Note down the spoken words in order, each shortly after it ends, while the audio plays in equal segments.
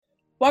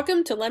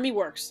Welcome to LEMI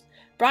Works,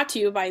 brought to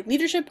you by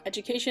Leadership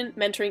Education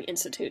Mentoring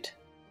Institute.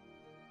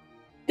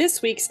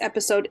 This week's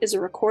episode is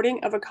a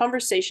recording of a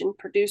conversation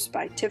produced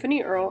by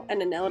Tiffany, Earl, and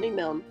Aneladee,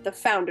 Milne, the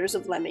founders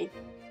of LEMI.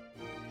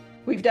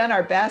 We've done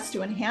our best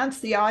to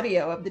enhance the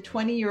audio of the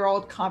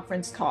 20-year-old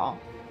conference call.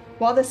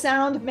 While the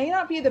sound may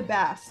not be the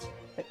best,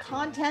 the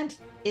content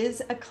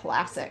is a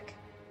classic.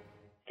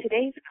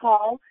 Today's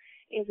call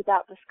is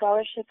about the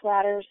scholarship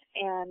ladders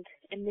and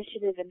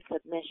initiative and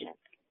submission.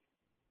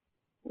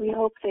 We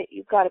hope that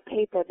you've got a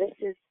paper. This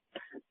is,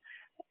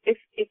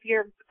 if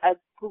you're a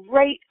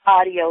great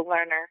audio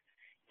learner,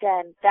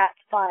 then that's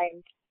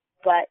fine,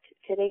 but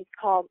today's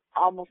call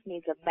almost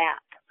needs a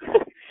map.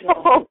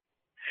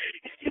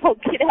 So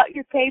get out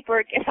your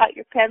paper, get out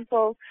your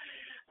pencils.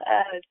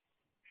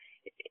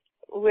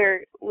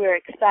 We're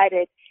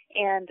excited,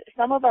 and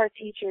some of our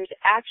teachers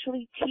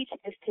actually teach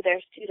this to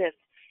their students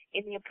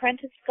in the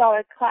apprentice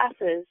scholar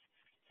classes.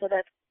 So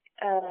that's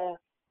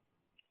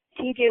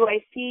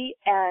TJYC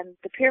and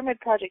the Pyramid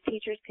Project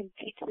teachers can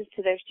teach this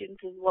to their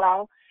students as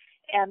well,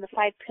 and the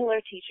 5 Pillar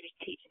teachers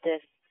teach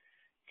this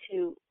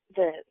to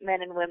the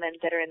men and women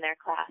that are in their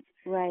class.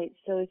 Right.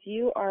 So if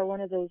you are one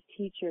of those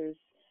teachers,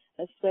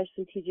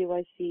 especially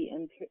TJYC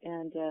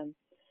and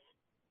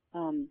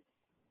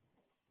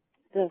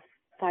the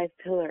 5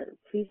 Pillar,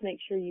 please make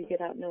sure you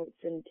get out notes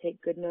and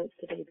take good notes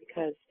today,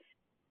 because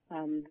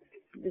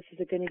this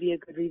is going to be a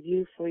good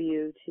review for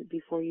you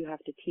before you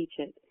have to teach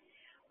it.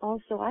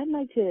 Also, I'd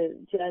like to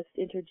just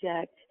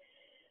interject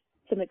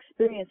some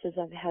experiences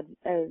I've had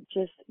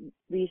just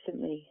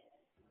recently.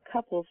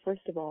 Couple,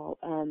 first of all,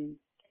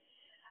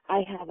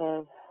 I have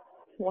a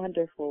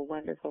wonderful,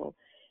 wonderful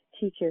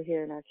teacher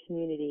here in our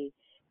community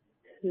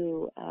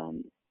who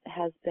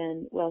has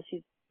been, well,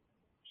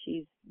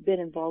 she's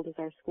been involved with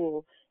our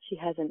school. She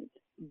hasn't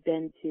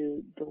been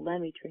to the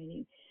LEMI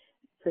training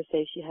per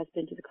se. She has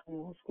been to the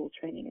Commonwealth School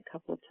training a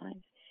couple of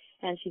times.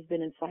 And she's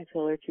been in 5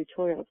 Pillar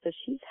tutorials. So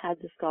she's had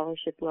the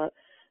scholarship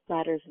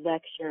ladders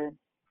lecture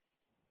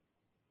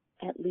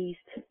at least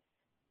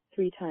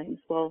 3 times.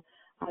 Well,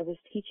 I was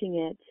teaching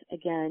it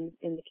again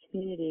in the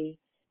community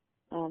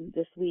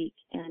this week,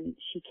 and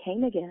she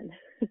came again.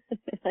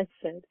 I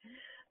said,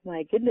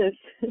 "My goodness,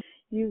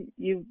 you've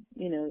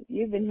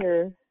been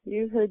here.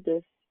 You've heard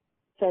this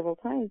several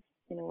times.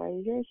 Why are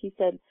you here?" She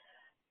said,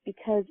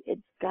 "Because it's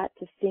got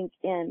to sink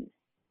in."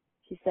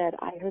 She said,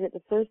 "I heard it the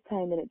first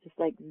time and it just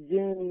like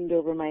zoomed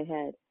over my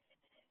head."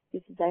 She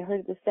says, "I heard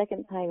it the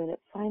second time and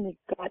it finally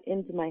got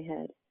into my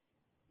head."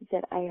 She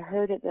said, "I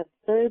heard it the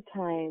third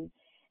time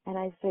and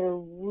I started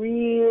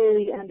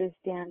really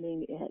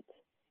understanding it."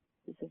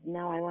 She says,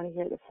 "Now I want to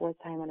hear it the 4th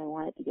time and I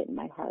want it to get in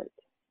my heart."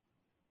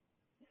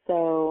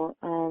 So,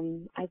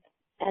 and as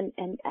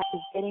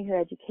she's getting her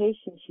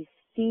education, she's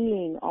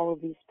seeing all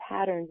of these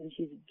patterns, and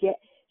she's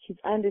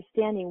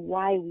understanding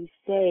why we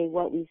say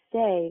what we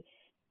say.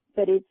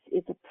 But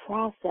it's a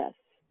process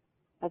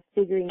of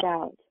figuring it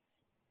out.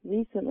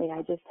 Recently,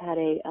 I just had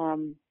a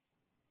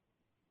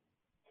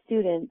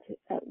student,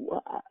 a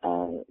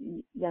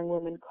young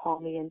woman, call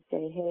me and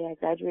say, "Hey, I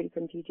graduated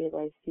from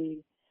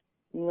TJYC.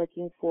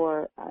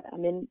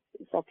 I'm in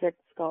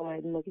self-directed scholar.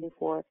 I'm looking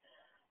for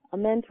a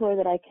mentor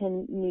that I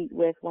can meet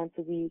with once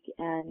a week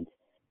and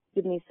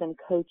give me some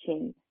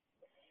coaching."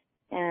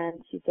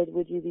 And she said,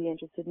 "Would you be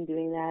interested in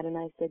doing that?" And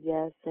I said,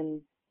 yes.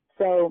 And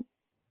so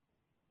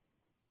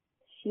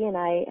she and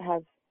I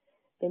have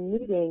been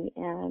meeting,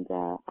 and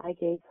I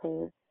gave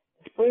her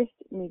the first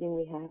meeting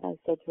we had. I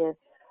said to her,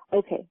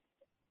 "Okay,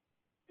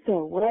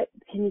 so what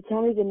can you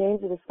tell me the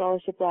names of the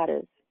scholarship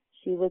ladders?"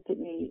 She looked at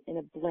me in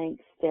a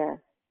blank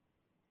stare.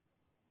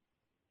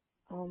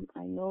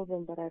 "I know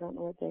them, but I don't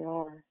know what they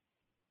are."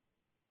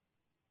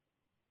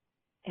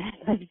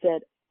 And I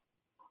said,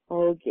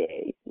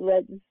 "Okay,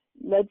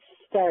 let's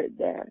start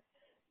there,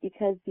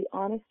 because the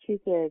honest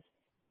truth is,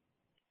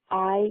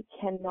 I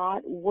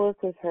cannot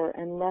work with her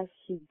unless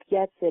she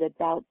gets it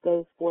about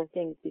those 4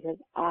 things, because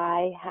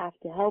I have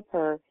to help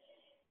her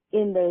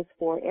in those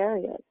 4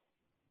 areas."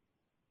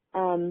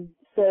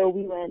 So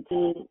we went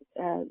to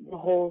the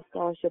whole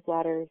scholarship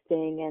ladder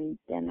thing, and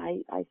then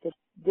I said,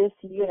 "This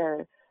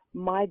year,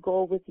 my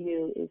goal with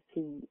you is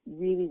to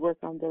really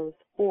work on those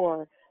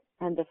 4,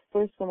 and the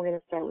first one we're going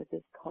to start with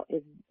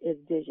is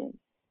vision."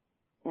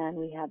 And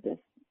we had this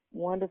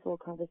wonderful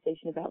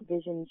conversation about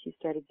vision, and she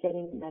started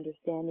getting and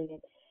understanding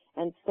it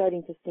and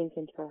starting to sink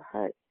into her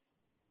heart.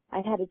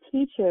 I had a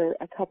teacher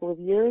a couple of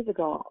years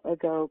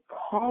ago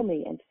call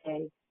me and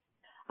say,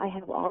 "I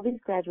have all these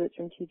graduates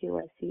from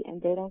TJYC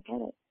and they don't get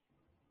it.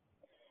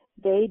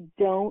 They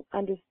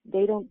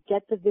don't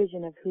get the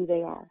vision of who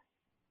they are.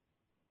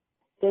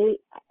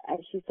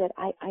 She said,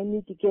 I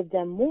need to give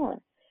them more."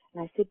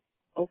 And I said,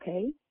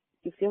 "Okay,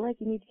 you feel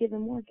like you need to give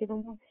them more, give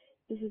them more."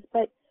 She says,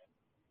 "But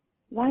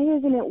why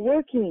isn't it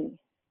working?"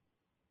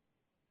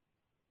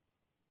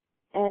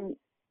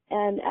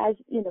 And as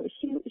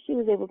she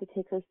was able to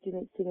take her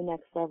students to the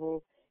next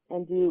level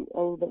and do a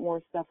little bit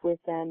more stuff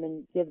with them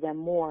and give them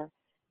more.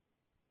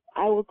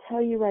 I will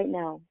tell you right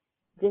now,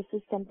 this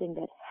is something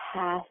that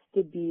has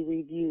to be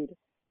reviewed.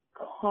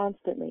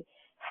 constantly,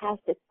 has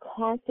to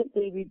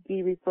constantly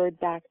be referred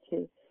back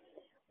to.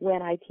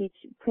 When I teach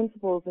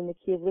principles in the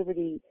Key of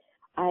Liberty,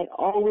 I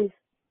always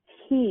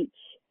teach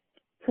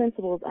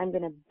principles I'm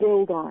going to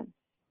build on.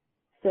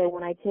 So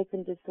when I take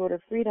them to Sword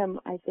of Freedom,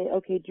 I say,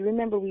 okay, do you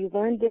remember we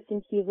learned this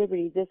in Key of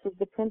Liberty? This was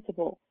the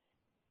principle.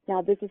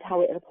 Now this is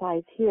how it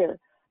applies here.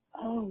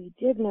 Oh, we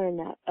did learn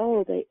that.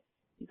 Oh,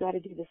 you got to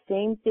do the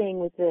same thing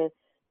with the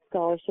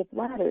scholarship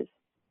ladders.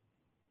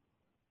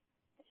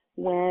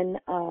 When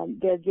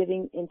they're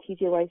giving in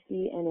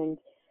TJYC and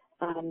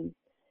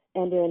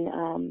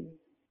in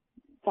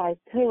 5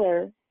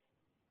 Pillar,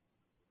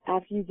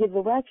 after you give the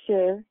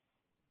lecture,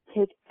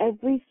 take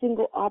every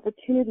single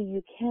opportunity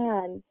you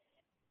can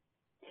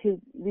to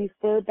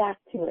refer back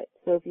to it.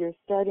 So if you're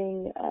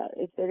starting,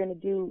 if they're going to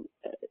do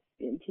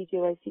in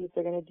TJYC, if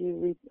they're going to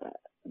do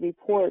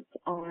reports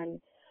on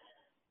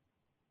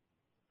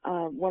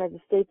one of the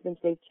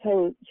statements they've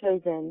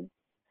chosen,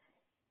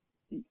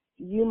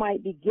 you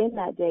might begin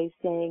that day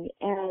saying,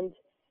 and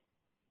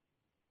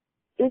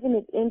isn't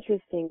it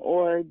interesting,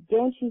 or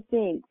don't you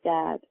think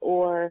that,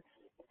 or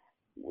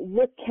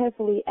look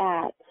carefully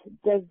at,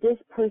 does this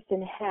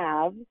person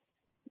have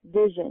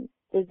vision?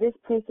 Does this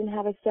person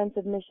have a sense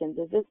of mission?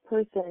 Does this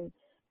person,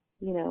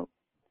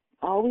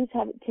 always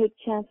take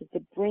chances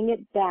to bring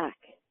it back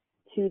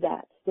to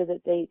that so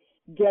that they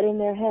get in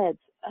their heads,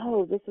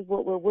 oh, this is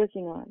what we're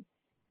working on.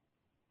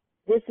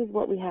 This is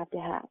what we have to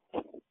have.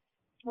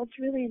 Well, it's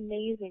really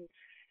amazing,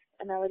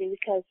 Aneladee,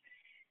 because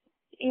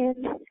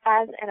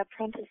as an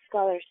apprentice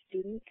scholar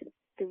student,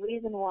 the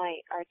reason why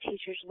our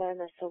teachers learn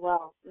this so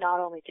well, not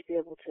only to be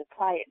able to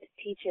apply it, to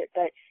teach it,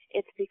 but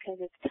it's because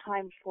it's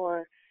time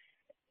for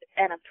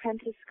an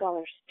apprentice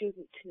scholar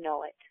student to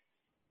know it.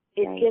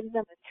 It Right. gives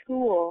them a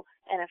tool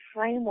and a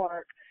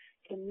framework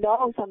to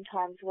know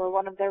sometimes where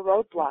one of their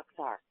roadblocks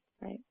are.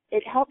 Right.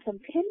 It helps them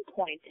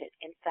pinpoint it,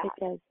 in fact.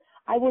 It does.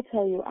 I will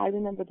tell you, I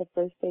remember the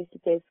first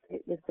face-to-face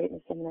with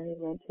greatness seminar we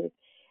went to,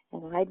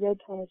 and I'd read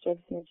Thomas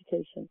Jefferson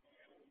Education,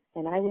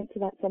 and I went to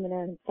that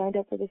seminar and signed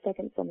up for the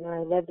second seminar.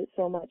 I loved it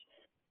so much.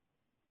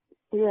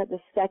 We were at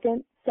the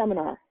second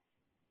seminar,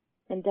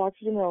 and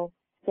Dr. DeMille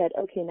said,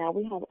 okay, now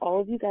we have all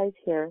of you guys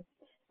here.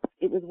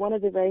 It was one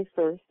of the very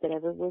first that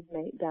ever was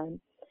done.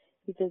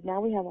 He says,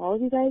 now we have all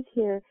of you guys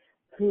here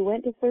who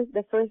went to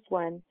the first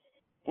one,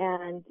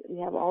 and we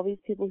have all these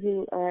people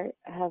who are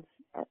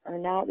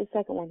now at the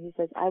second one. He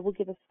says, I will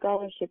give a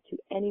scholarship to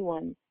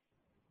anyone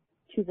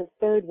to the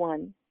third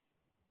one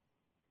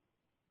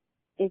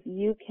if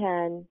you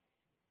can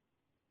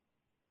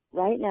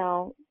right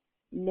now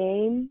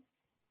name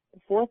the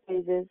 4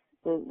 phases,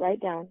 or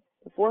write down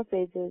the 4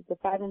 phases, the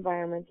 5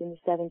 environments, and the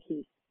 7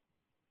 keys.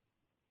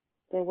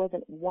 There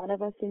wasn't one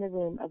of us in the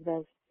room of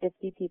those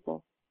 50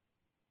 people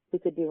who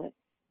could do it.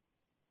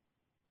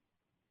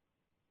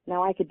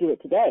 Now I could do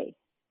it today.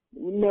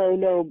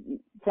 No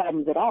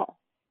problems at all.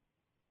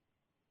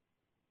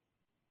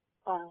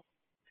 Wow.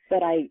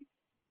 But I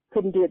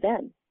couldn't do it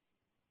then.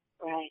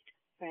 Right.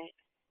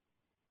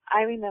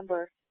 I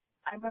remember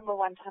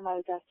one time I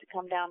was asked to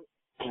come down.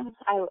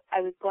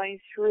 I was going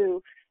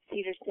through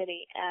Cedar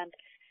City, and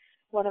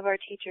one of our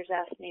teachers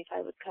asked me if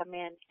I would come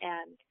in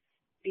and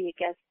be a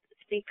guest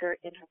speaker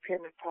in her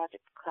pyramid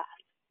project class.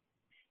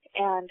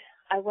 And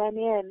I went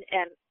in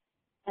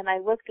and I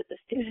looked at the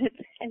students,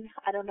 and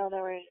I don't know,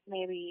 there were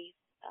maybe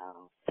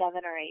 7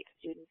 or 8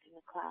 students in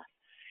the class.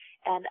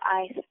 And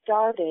I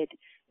started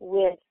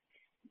with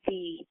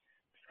the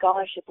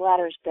scholarship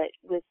ladders, but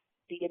with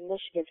the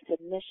initiative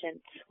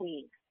submission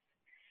swing.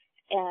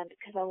 And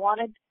because I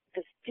wanted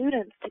the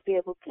students to be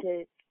able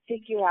to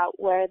figure out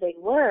where they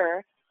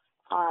were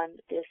on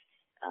this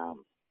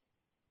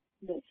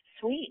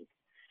swing.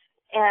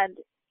 And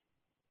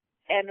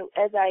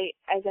as I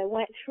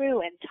went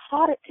through and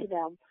taught it to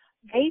them,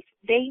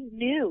 they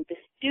knew, the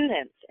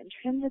students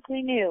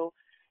intrinsically knew,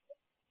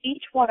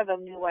 each one of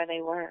them knew where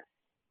they were.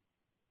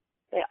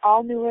 They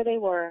all knew where they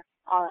were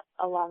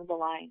along the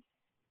line.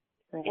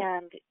 Right.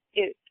 And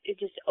it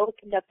just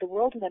opened up the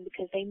world to them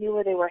because they knew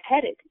where they were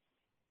headed.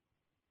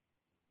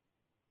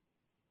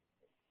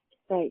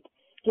 Right.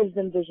 Gives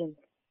them vision.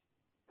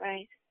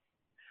 Right.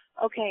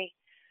 Okay.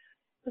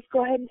 Let's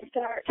go ahead and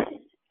start.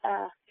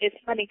 It's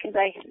funny because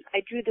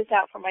I drew this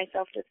out for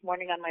myself this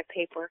morning on my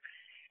paper,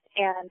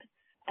 and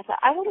I thought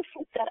I want to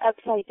flip that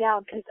upside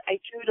down because I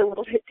drew it a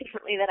little bit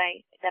differently than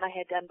I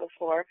had done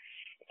before,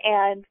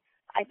 and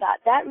I thought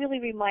that really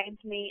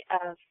reminds me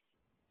of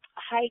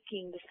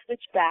hiking the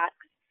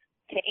switchbacks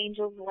to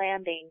Angel's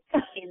Landing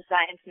in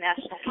Zions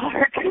National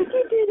Park. Did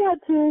you do that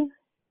too?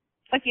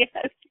 Yes,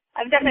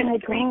 I've done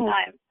it 3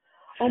 times.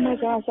 Oh my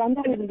gosh, I'm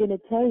not even going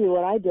to tell you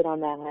what I did on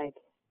that hike.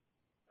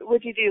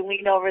 What'd you do,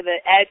 lean over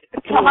the edge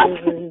of the top?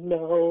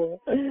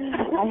 No.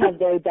 I have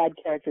very bad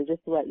character,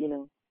 just to let you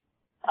know.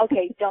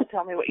 Okay, don't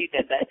tell me what you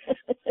did then.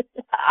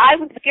 I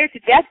was scared to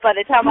death by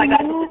the time I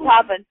got to the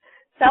top, and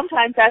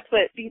sometimes that's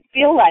what these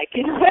feel like,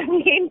 you know what I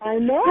mean? I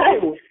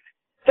know.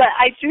 But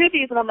I drew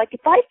these, and I'm like,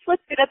 if I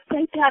flipped it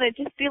upside down, it'd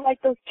just feel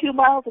like those 2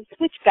 miles of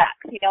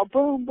switchbacks,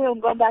 boom, boom,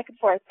 going back and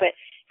forth. But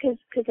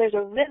because there's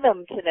a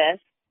rhythm to this.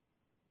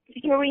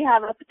 Here we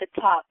have up at the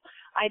top,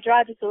 I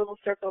draw just a little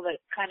circle that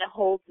kind of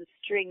holds the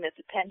string that's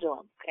a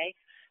pendulum, okay?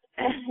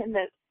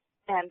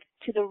 And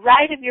to the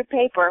right of your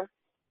paper,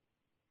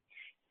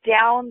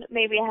 down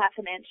maybe a half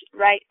an inch,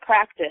 right,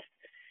 practice,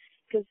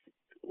 because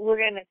we're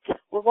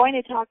going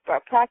to talk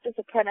about practice,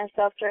 apprentice,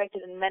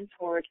 self-directed, and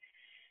mentored,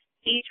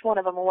 each one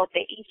of them and what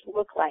they each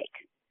look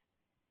like.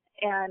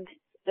 And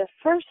the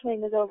first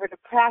thing is over to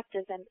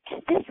practice, and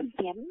this is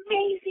the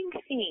amazing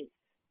thing.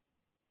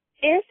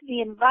 If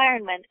the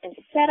environment is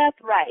set up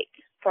right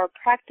for a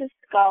practice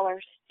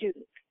scholar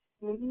student,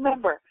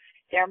 remember,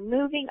 they're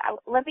moving.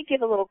 Let me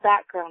give a little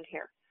background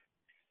here.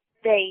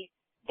 They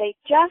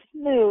just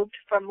moved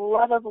from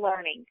love of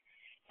learning,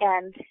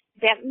 and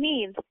that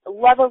means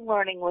love of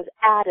learning was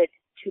added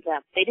to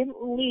them. They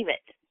didn't leave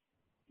it.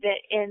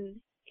 That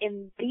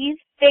in these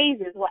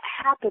phases, what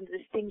happens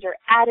is things are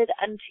added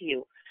unto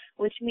you,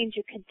 which means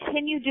you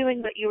continue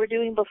doing what you were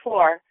doing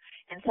before,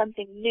 and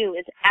something new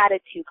is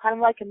added to you, kind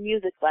of like a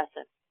music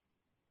lesson,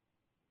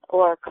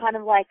 or kind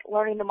of like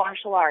learning the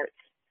martial arts.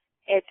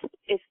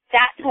 It's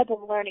that type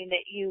of learning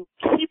that you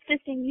keep the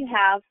thing you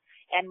have,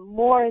 and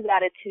more is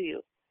added to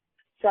you.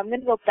 So I'm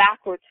going to go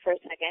backwards for a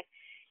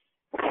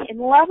second. In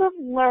love of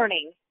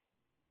learning,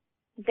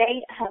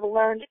 they have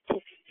learned to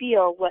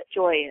feel what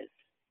joy is.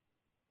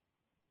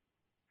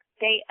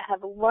 They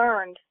have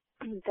learned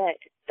that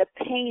the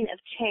pain of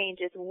change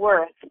is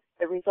worth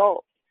the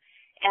results,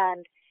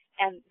 and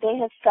they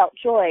have felt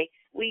joy.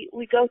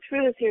 We go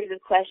through a series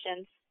of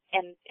questions,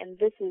 and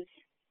this is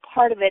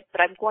part of it,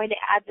 but I'm going to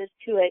add this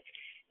to it.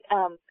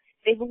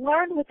 They've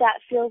learned what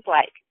that feels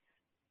like,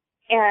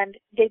 and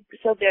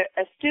so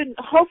a student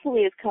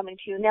hopefully is coming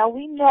to you. Now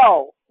we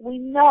know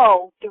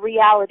the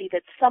reality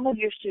that some of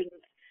your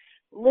students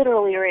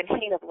literally are in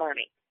hate of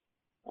learning,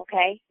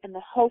 okay? And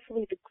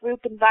hopefully the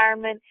group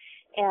environment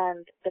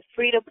and the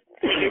freedom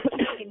that you're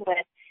teaching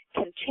with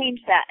can change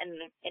that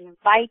and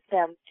invite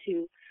them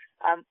to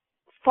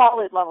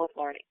fall in love with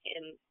learning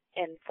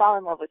and fall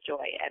in love with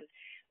joy and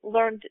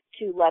learn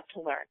to love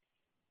to learn.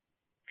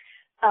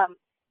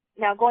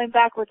 Now going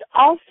backwards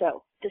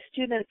also, the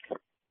students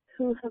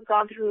who have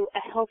gone through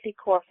a healthy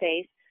core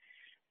phase,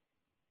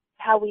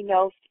 how we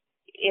know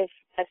if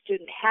a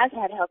student has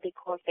had healthy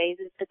core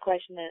phases, the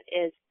question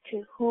is,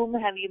 to whom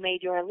have you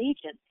made your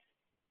allegiance?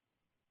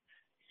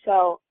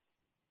 So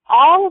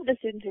all of the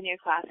students in your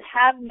class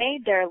have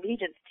made their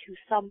allegiance to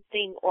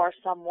something or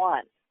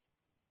someone.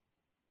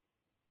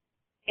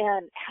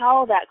 And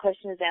how that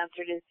question is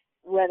answered is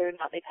whether or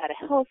not they've had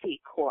a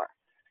healthy core.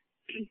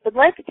 But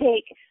let's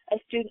take a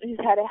student who's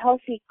had a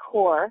healthy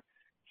core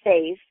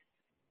phase,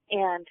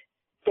 and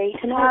they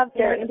have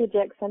their... Can I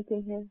interject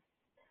something here?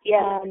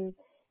 Yes.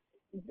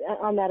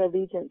 On that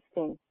allegiance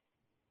thing.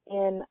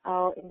 In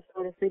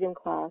Florida Freedom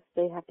class,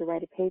 they have to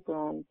write a paper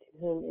on to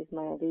whom is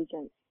my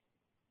allegiance.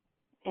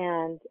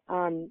 And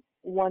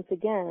once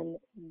again,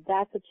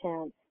 that's a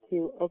chance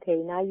to, okay,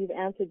 now you've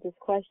answered this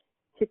question,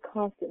 to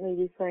constantly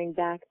referring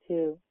back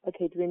to,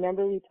 okay, do you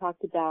remember we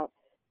talked about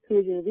who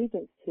is your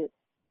allegiance to?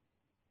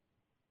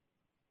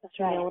 That's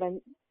right. You know what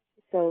I'm,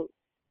 so,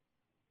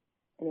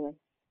 anyway.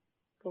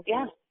 Go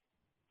for it.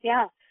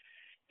 Yeah.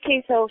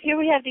 Okay, so here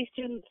we have these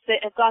students that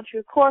have gone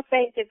through core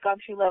phase, they've gone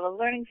through level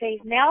learning phase,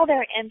 now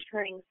they're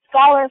entering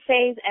scholar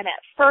phase, and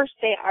at first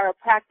they are a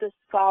practice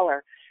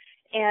scholar.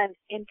 And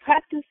in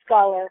practice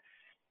scholar,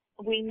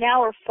 we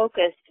now are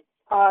focused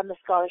on the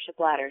scholarship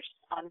ladders,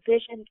 on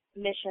vision,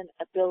 mission,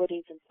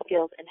 abilities, and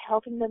skills, and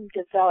helping them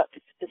develop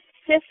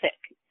specific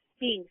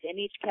things in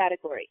each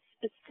category,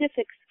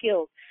 specific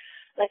skills,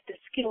 like the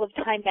skill of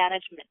time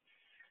management,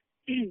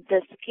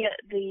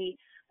 the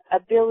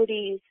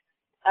abilities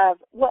of,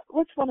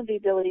 what's one of the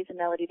abilities,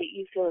 Aneladee, that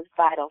you feel is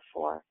vital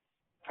for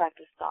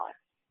practice scholar?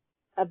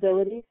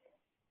 Abilities?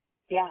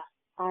 Yeah.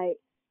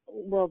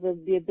 Well,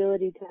 the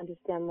ability to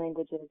understand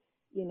languages,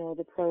 you know,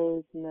 the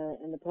prose and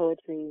the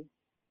poetry,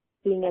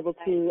 being able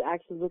to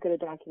actually look at a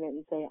document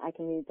and say, I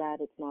can read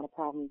that, it's not a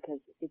problem because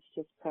it's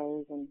just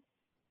prose and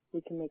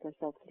we can make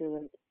ourselves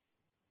through it.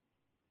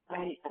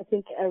 Right. I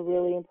think a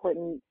really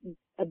important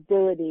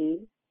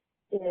ability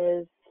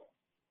is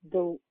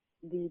the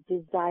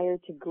desire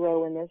to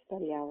grow in their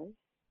study hours.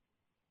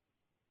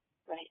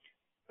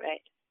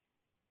 Right.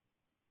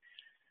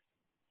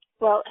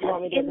 Well, you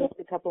want me to list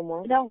a couple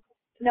more?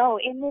 No,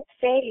 in this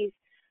phase,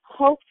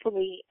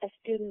 hopefully a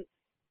student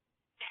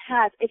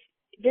has,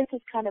 this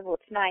is kind of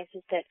what's nice,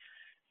 is that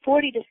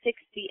 40 to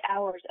 60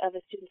 hours of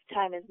a student's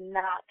time is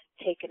not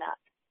taken up.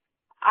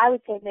 I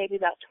would say maybe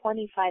about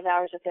 25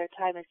 hours of their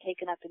time is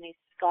taken up in these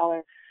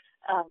scholar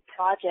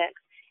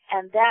projects,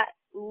 and that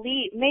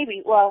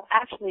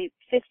actually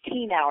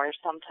 15 hours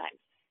sometimes.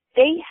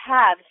 They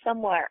have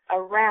somewhere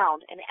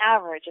around an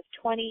average of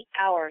 20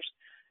 hours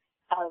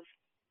of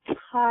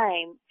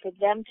time for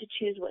them to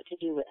choose what to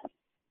do with.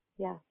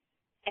 Yeah.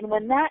 And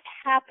when that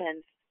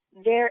happens,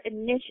 their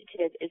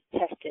initiative is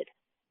tested.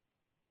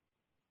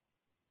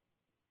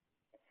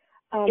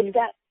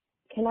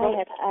 Can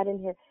I add in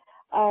here?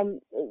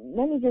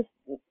 Let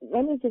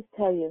me just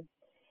tell you,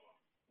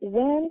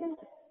 when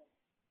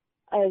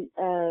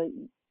a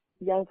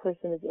young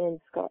person is in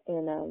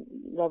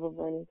a level of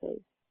learning phase,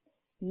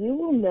 you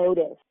will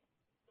notice,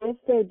 if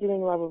they're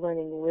doing level of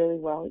learning really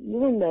well, you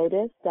will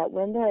notice that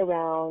when they're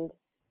around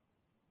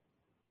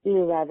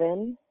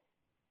 11,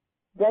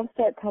 they'll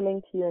start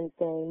coming to you and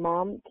saying,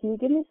 Mom, can you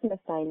give me some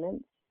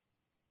assignments?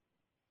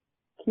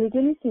 Can you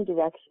give me some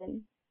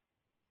direction?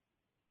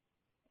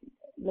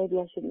 Maybe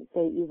I shouldn't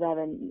say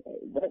 11,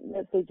 but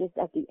let's say just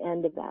at the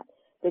end of that.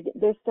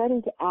 They're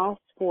starting to ask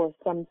for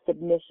some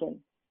submission.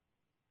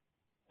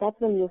 That's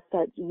when you'll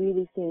start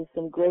really seeing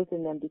some growth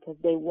in them because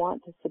they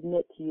want to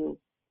submit to you.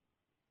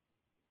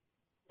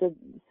 So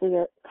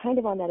they're kind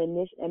of on that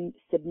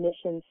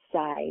submission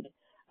side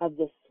of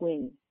the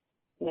swing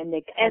when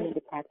they come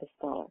into practice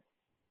scholar.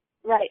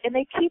 Right, and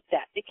they keep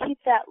that. They keep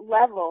that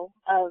level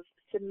of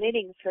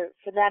submitting for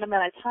that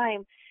amount of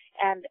time,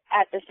 and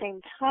at the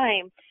same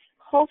time,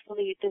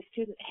 hopefully the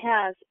student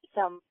has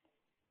some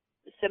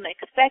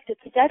expected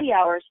study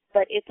hours,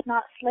 but it's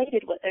not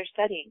slated what they're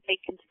studying. They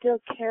can still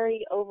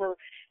carry over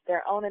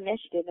their own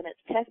initiative, and it's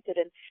tested.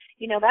 And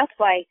that's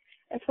why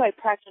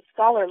practice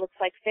scholar looks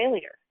like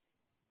failure.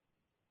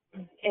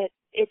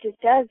 It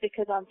just does,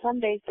 because on some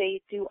days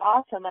they do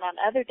awesome, and on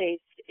other days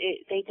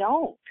they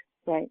don't.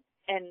 Right.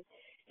 And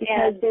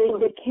because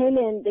they came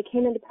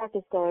into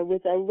practice scholar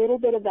with a little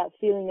bit of that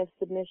feeling of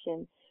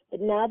submission, but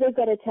now they've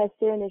got to test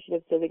their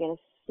initiative, so they're going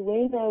to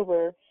swing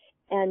over,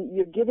 and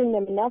you're giving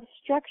them enough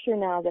structure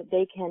now that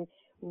they can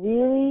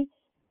really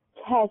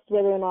test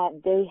whether or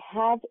not they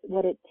have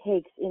what it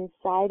takes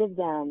inside of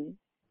them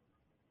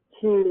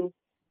to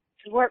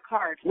work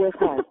hard. Work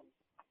hard.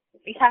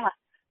 Yeah.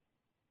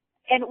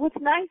 And what's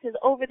nice is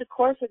over the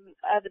course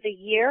of the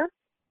year,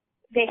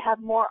 they have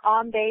more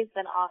on days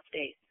than off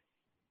days.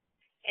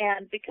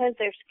 And because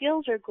their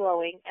skills are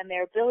growing and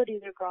their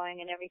abilities are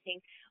growing and everything,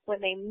 when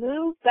they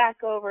move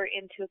back over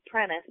into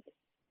apprentice,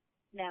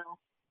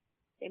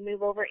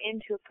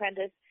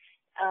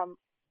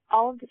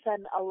 all of a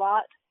sudden a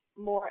lot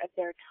more of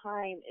their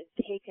time is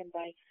taken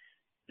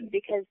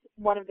because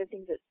one of the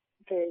things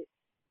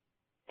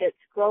that's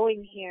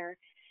growing here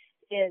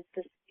is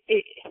this.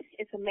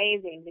 It's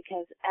amazing,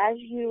 because as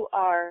you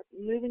are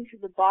moving through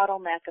the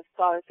bottleneck of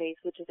scholar phase,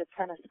 which is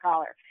apprentice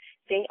scholar,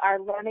 they are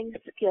learning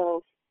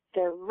skills.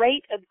 Their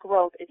rate of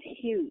growth is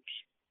huge,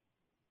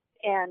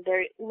 and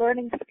they're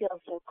learning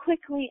skills so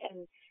quickly,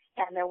 and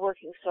they're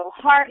working so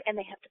hard, and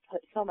they have to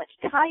put so much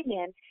time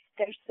in.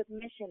 Their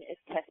submission is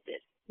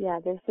tested. Yeah,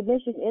 their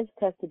submission is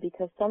tested,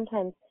 because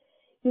sometimes,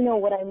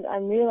 what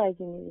I'm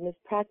realizing in this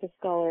practice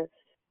scholar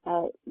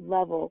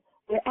level,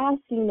 we're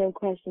asking them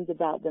questions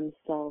about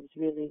themselves,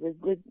 really.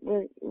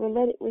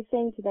 We're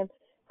saying to them,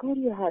 go to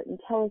your heart and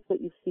tell us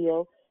what you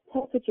feel.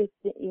 Tell us what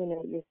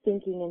you're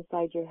thinking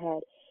inside your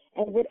head.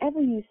 And whatever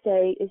you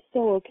say is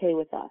so okay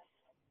with us.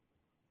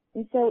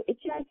 And so it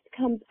just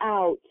comes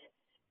out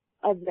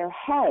of their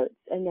hearts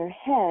and their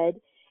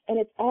head, and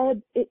it's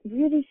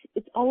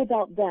all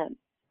about them.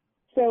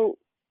 So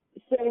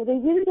they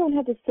really don't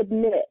have to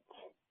submit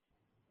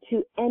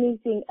to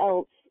anything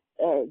else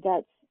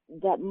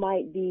that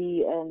might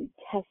be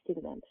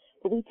testing them.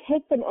 But we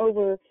take them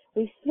over,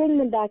 we swing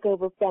them back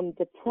over from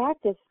the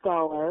practice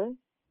scholar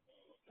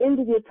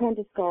into the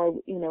apprentice scholar,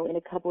 in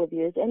a couple of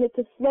years. And it's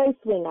a slow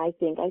swing, I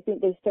think. I think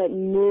they start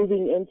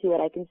moving into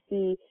it. I can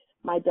see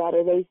my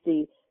daughter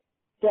Lacey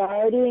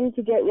starting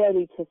to get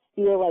ready to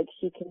feel like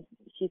she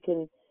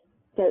can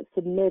start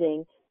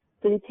submitting.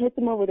 So we take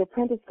them over to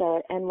apprentice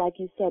scholar, and like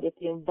you said, if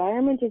the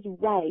environment is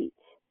right,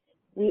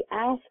 we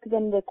ask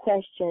them the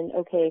question,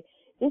 okay,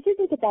 this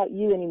isn't about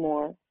you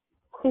anymore.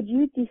 Could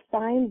you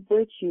define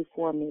virtue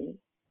for me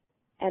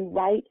and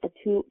write a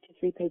 2 to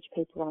 3 page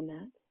paper on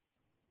that?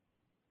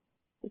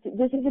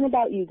 This isn't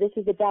about you. This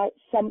is about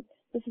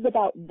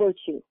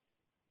virtue.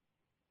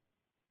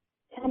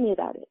 Tell me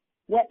about it.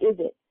 What is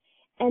it?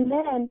 And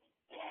then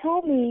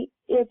tell me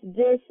if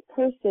this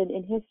person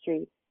in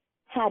history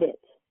had it.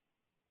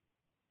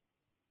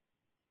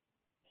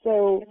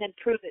 So, and then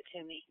prove it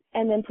to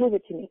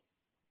me.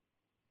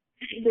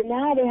 So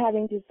now they're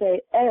having to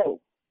say, oh,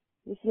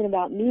 this isn't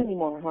about me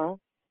anymore, huh?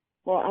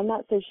 Well, I'm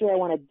not so sure I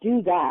want to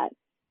do that.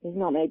 It's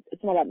not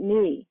about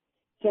me.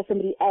 It's about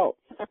somebody else.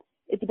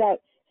 It's about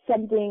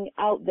something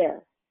out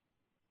there.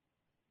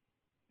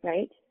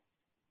 Right?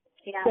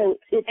 Yeah. So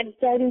it's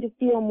starting to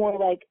feel more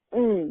like,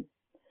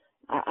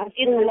 I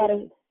feel a lot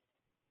of...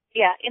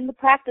 Yeah, in the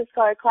practice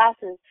scholar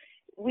classes,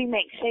 we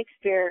make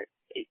Shakespeare,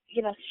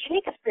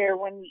 Shakespeare,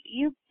 when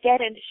you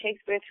get into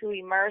Shakespeare through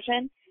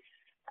immersion,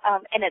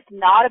 and it's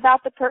not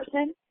about the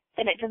person,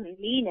 then it doesn't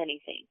mean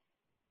anything.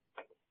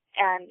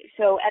 And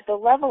so at the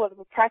level of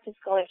a practice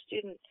scholar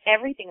student,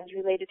 everything is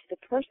related to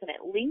the person.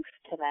 It links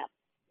to them.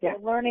 Yeah.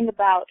 They're learning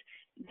about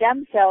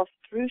themselves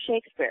through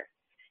Shakespeare.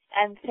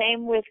 And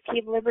same with Key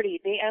of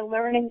Liberty. They are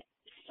learning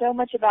so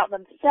much about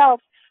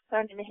themselves,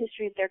 learning the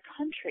history of their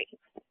country.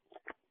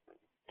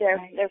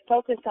 They're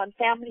focused on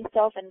family,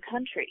 self, and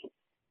country.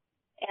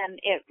 And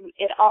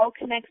it all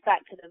connects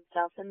back to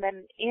themselves. And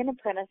then in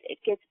Apprentice, it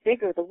gets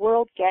bigger. The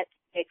world gets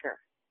bigger.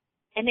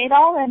 And it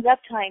all ends up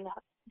tying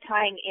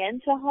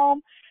into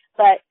home,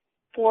 but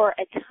for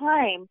a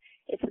time,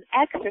 it's an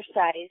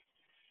exercise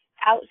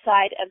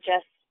outside of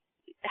just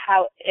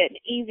how an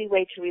easy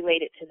way to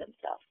relate it to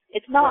themselves.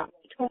 It's not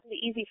totally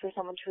easy for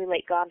someone to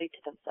relate Gandhi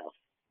to themselves.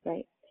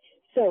 Right.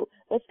 So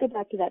let's go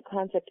back to that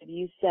concept of,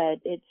 you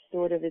said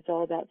it's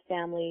all about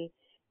family,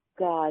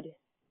 God,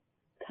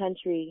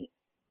 country,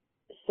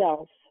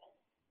 self.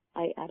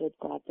 I added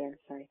God there,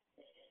 sorry.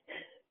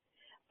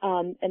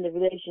 And the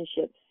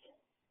relationships.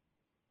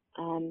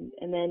 And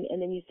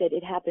then you said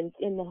it happens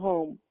in the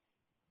home.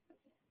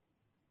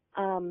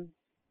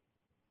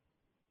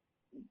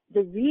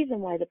 The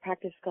reason why the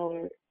practice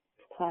scholar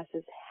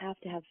classes have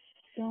to have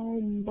so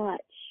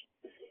much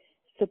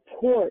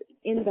support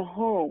in the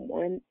home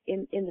or in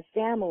the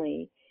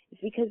family is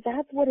because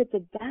that's what it's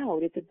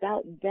about. It's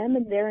about them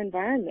and their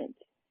environment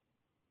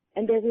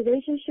and their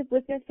relationship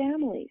with their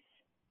families.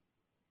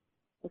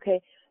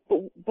 Okay?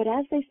 But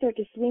as they start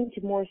to swing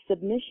to more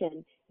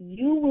submission,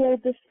 you will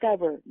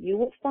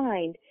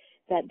find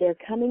that they're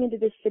coming into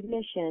this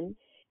submission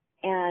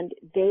and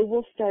they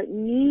will start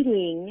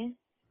needing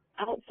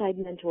outside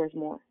mentors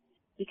more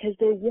because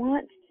they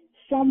want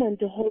someone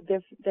to hold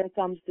their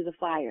thumbs to the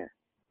fire.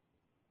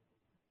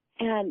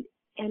 And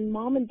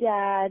mom and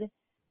dad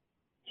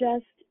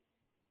just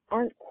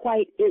aren't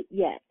quite it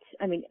yet.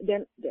 I mean,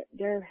 they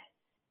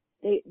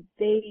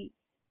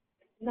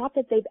not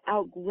that they've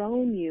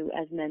outgrown you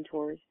as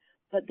mentors,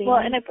 but they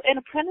and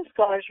apprentice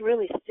scholars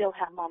really still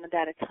have mom and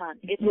dad a ton.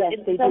 It's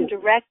so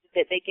directed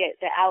that they get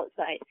the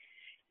outside.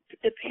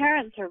 The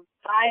parents are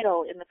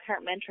vital in the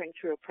parent mentoring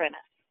through apprentice.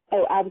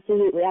 Oh,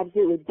 absolutely,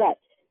 absolutely. But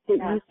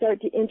you start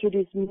to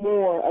introduce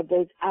more of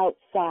those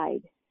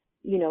outside.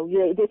 You know,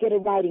 they get a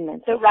writing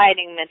mentor. The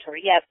writing mentor,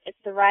 yep. It's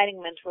the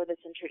writing mentor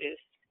that's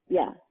introduced.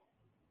 Yeah.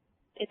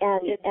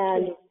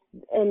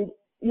 And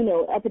you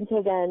know, up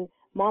until then,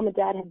 mom and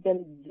dad have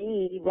been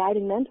the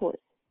writing mentors.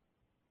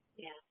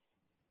 Yeah.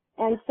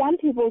 And some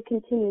people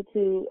continue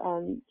to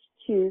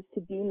choose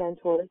to be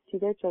mentors to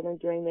their children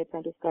during the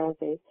apprentice scholar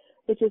phase,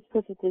 which is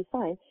perfectly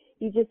fine.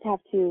 You just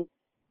have to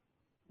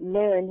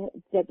learn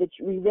that the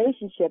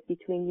relationship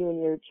between you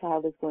and your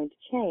child is going to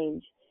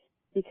change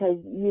because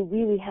you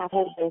really have to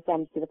hold their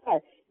thumbs to the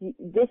fire.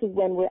 This is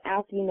when we're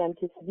asking them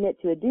to submit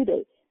to a due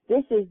date.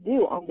 This is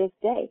due on this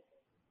day.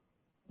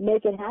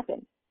 Make it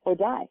happen or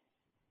die.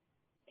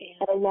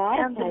 Yeah.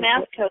 And the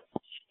math coach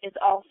is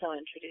also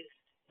introduced.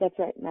 That's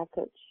right, math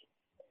coach.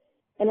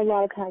 And a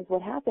lot of times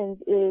what happens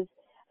is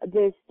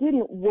the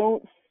student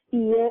won't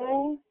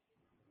feel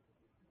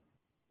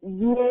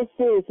real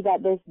serious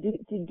about those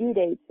due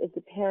dates if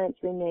the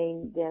parents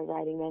remain their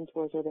writing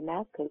mentors or the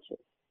math coaches.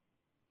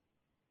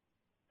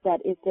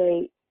 But if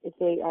they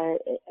are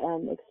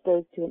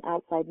exposed to an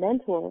outside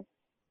mentor,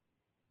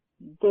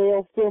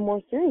 they'll feel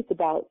more serious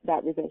about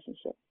that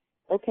relationship.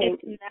 Okay.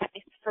 It's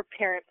nice for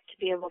parents to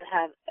be able to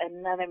have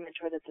another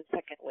mentor that's a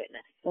second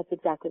witness. That's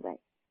exactly right.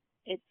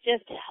 It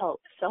just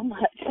helps so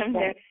much. I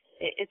mean,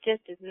 it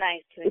just is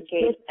nice to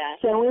engage that.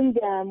 Showing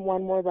them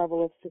one more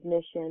level of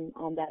submission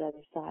on that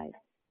other side.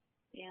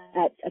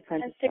 Yeah. At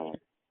apprentice scholar.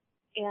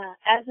 Yeah.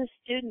 As a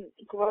student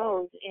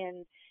grows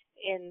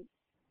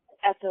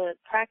at the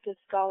practice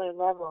scholar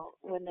level,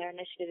 when their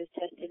initiative is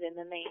tested and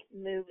then they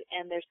move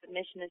and their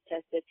submission is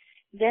tested,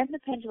 then the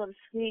pendulum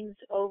swings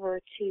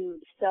over to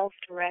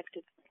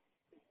self-directed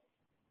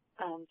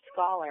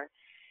scholar.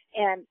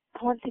 And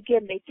once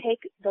again, they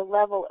take the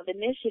level of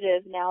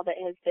initiative now that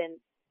has been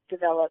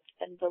developed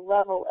and the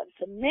level of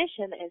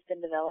submission that has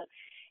been developed,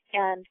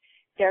 and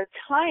their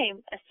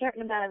time, a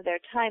certain amount of their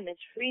time is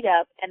freed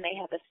up, and they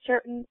have a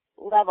certain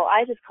level.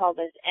 I just call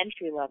this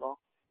entry level.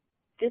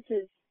 This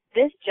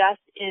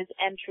just is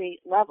entry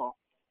level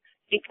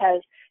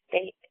because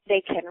they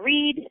can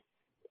read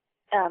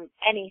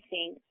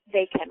anything.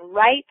 They can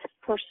write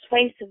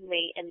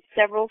persuasively in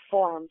several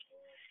forms.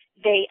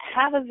 They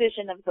have a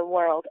vision of the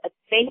world, a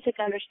basic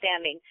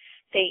understanding.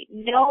 They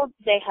know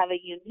they have a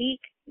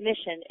unique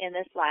mission in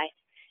this life,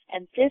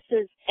 and this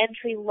is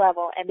entry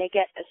level, and they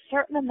get a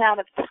certain amount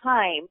of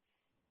time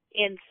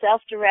in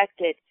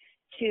self-directed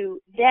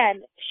to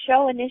then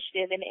show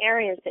initiative in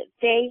areas that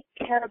they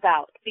care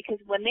about. Because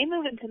when they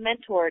move into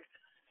mentored,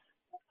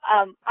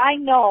 I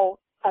know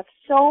of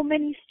so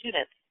many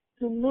students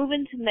who move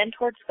into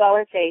mentored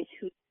scholar phase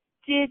who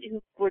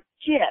were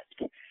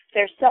gypped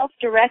their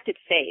self-directed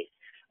phase,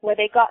 where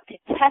they got to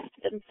test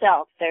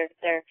themselves,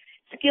 their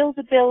skills,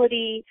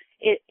 ability.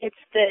 It's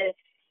the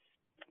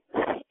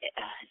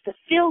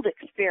field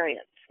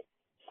experience.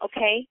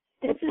 Okay,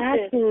 this is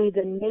actually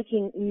the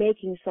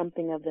making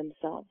something of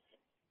themselves.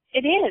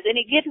 It is, and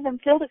it gives them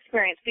field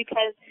experience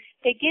because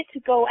they get to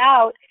go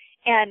out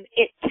and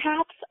it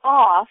caps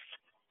off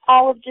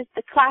all of just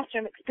the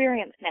classroom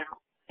experience now.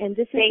 And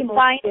this is the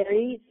most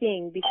scary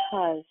thing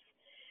because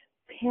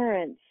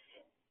parents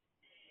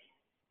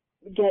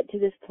get to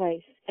this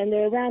place and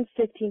they're around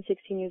 15,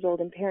 16 years old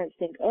and parents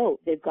think, oh,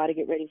 they've got to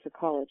get ready for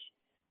college.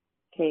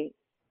 Okay,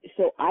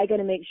 so I got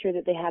to make sure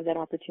that they have that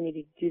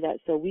opportunity to do that.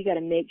 So we got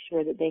to make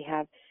sure that they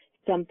have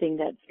something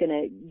that's going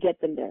to get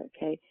them there,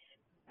 okay?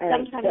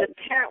 Sometimes the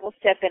parent will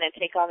step in and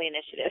take all the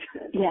initiative.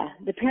 Yeah,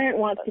 the parent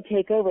wants to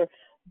take over,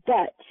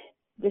 but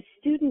the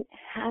student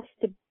has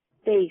to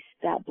face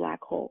that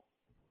black hole.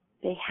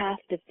 They have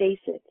to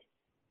face it.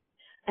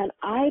 And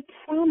I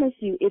promise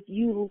you, if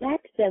you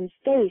let them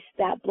face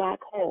that black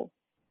hole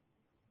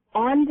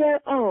on their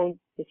own,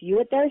 with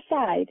you at their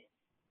side,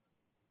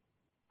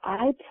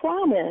 I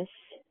promise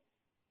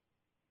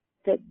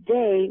that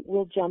they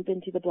will jump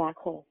into the black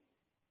hole.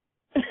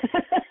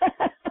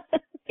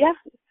 Yeah.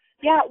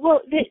 Yeah, well,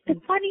 the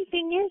funny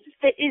thing is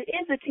that it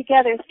is a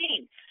together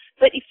thing.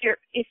 But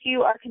if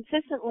you are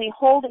consistently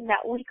holding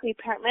that weekly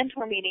parent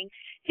mentor meeting,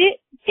 they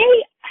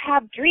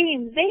have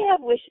dreams, they have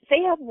wishes,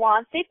 they have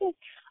wants. They just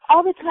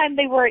all the time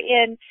they were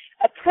in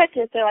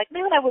apprentice, they're like,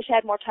 man, I wish I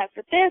had more time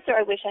for this, or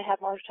I wish I had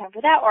more time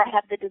for that, or I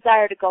have the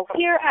desire to go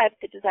here, I have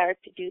the desire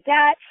to do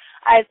that,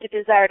 I have the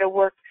desire to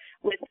work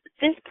with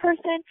this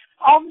person.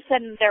 All of a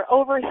sudden they're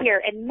over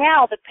here, and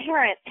now the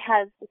parent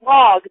has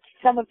logged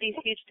some of these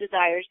huge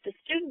desires, the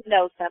student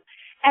knows them,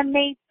 and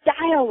they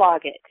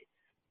dialogue it.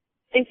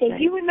 They say,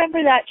 do you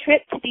remember that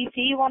trip to D.C.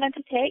 you wanted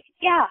to take?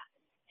 Yeah.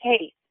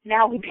 Hey,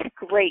 now would be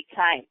a great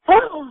time.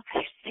 Oh,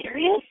 are you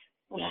serious?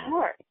 Well,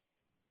 sure.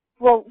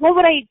 Well, what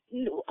would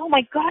oh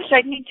my gosh,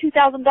 I'd need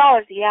 $2,000.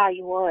 Yeah,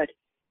 you would.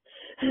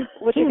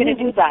 What are you going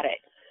to do about it?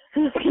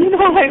 You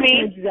know what I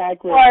mean?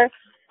 Exactly.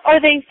 Or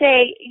they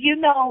say, you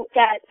know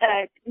that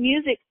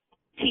music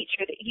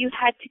teacher that you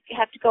had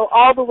to go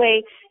all the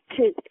way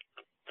to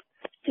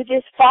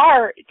this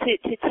far to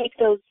take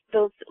those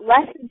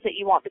lessons that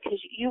you want because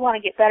you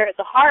want to get better at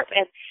the harp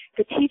and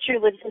the teacher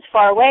lives this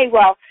far away.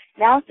 Well,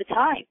 now's the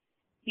time.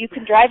 You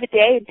can drive a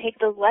day and take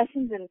those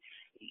lessons, and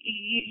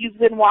you've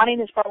been wanting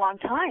this for a long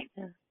time.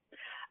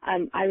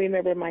 Yeah. I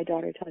remember my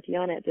daughter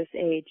Tatiana at this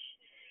age,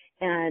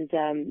 and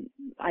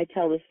I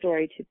tell this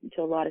story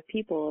to a lot of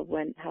people of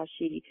how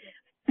she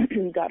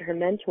got her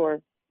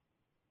mentor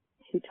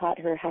who taught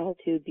her how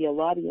to be a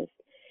lobbyist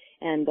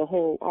and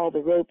all the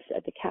ropes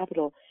at the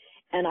Capitol.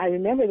 And I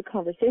remember the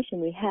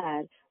conversation we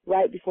had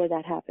right before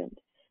that happened.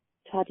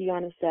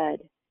 Tatiana said,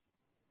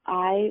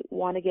 I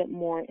want to get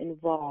more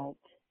involved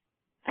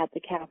at the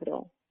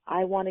Capitol.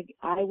 I want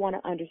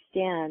to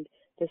understand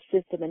the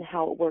system and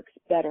how it works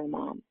better,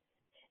 Mom.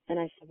 And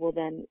I said, well,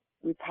 then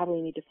we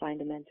probably need to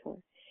find a mentor.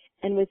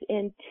 And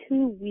within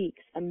 2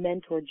 weeks, a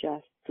mentor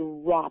just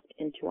dropped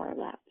into our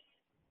laps.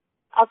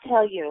 I'll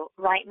tell you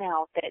right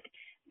now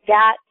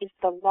that is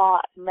the law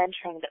of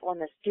mentoring, that when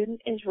the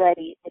student is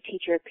ready, the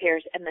teacher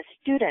appears, and the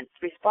student's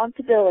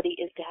responsibility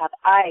is to have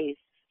eyes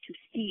to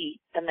see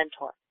the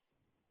mentor.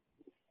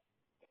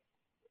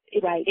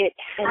 It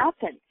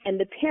happens. And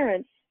the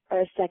parents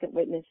are a second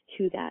witness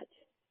to that.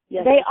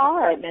 Yes, they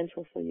are. The right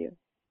mentor for you.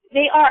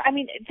 They are. I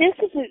mean, this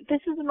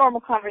is a normal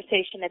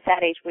conversation at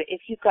that age.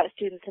 If you've got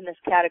students in this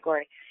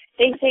category,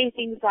 they say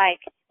things like,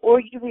 or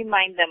you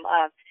remind them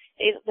of,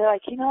 they're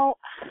like,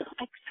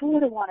 I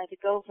sort of wanted to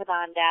go for the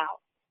Ondow.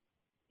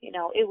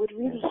 It would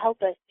really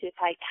help us if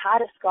I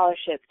had a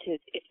scholarship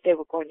if they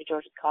were going to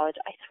Georgia College.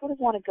 I sort of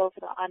want to go for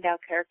the Ondow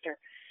character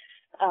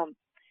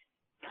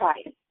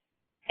prize.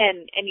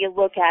 And you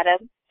look at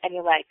them and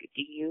you're like,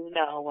 do you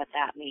know what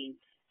that means?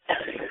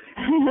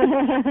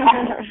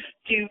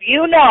 Do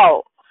you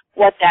know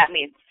what that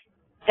means?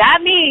 That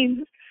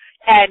means,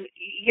 and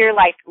you're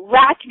like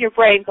racking your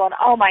brain going,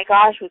 oh my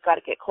gosh, we've got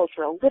to get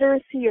cultural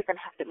literacy. You're going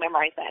to have to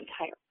memorize that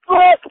entire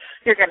book.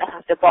 You're going to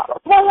have to blah, blah,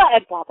 blah,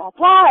 and blah, blah,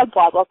 blah, and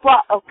blah, blah,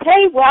 blah.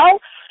 Okay, well,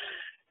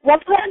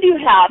 what plan do you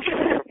have?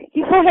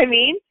 You know what I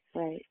mean?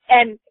 Right.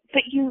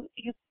 But you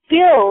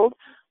build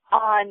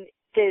on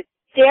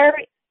their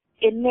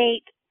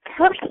innate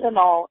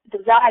personal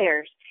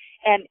desires.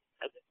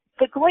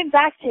 But going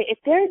back to, if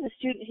there is a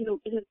student who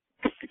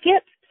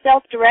skips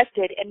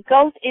self-directed and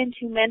goes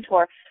into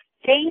mentor,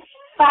 they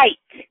fight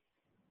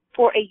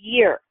for a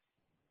year.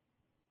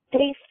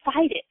 They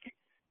fight it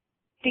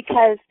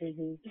because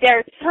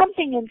there's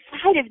something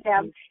inside of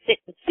them that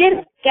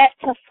didn't get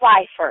to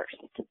fly first.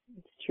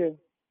 It's true.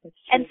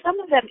 And some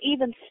of them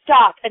even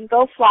stop and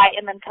go fly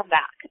and then come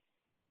back.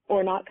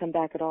 Or not come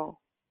back at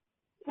all.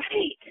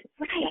 Right.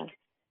 Yeah.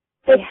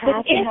 They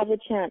have to have a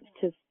chance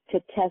to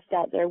test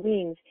out their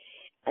wings.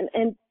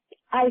 And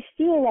I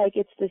feel like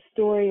it's the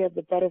story of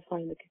the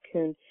butterfly in the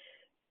cocoon.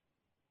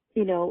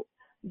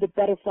 The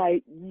butterfly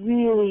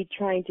really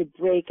trying to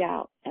break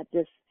out at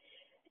this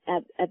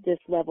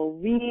level,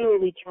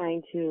 really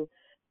trying to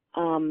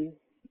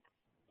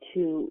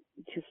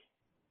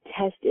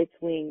test its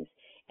wings.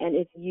 And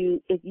if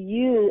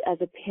you as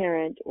a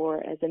parent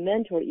or as a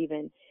mentor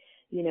even,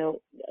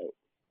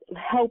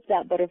 help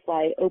that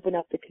butterfly open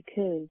up the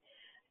cocoon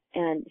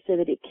and so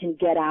that it can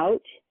get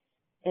out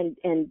and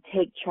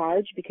take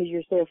charge because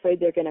you're so afraid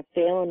they're going to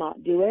fail and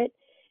not do it,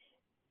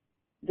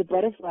 the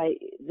butterfly,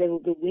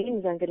 the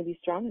wings aren't going to be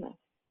strong enough.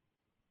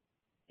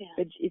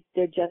 Yeah.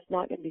 They're just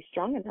not going to be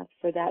strong enough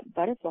for that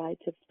butterfly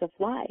to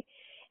fly.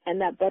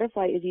 And that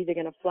butterfly is either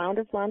going to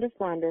flounder,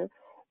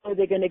 or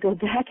they're going to go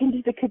back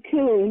into the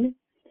cocoon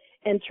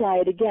and try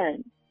it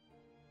again.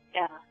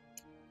 Yeah.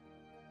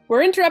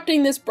 We're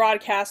interrupting this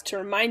broadcast to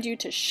remind you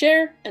to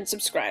share and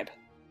subscribe.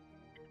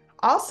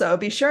 Also,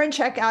 be sure and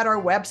check out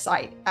our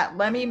website at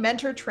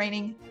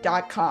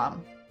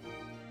lemimentortraining.com.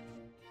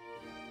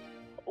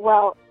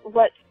 Well,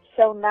 what's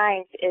so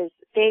nice is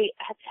they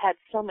have had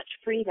so much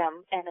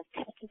freedom and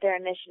have tested their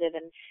initiative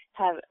and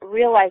have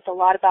realized a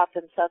lot about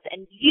themselves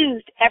and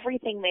used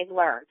everything they've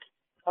learned,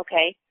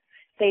 okay?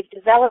 They've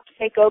developed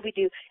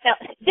Say-Go-Be-Do. Now,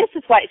 this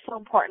is why it's so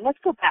important. Let's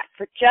go back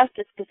for just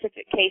a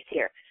specific case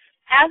here.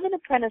 As an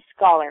apprentice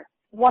scholar,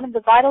 one of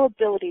the vital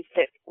abilities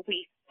that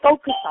we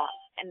focus on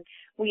and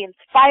we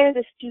inspire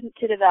the student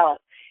to develop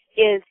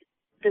is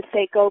the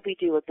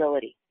Say-Go-Be-Do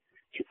ability,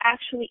 to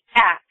actually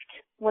act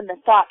when the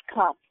thought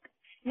comes.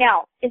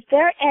 Now, is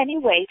there any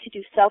way to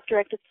do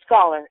self-directed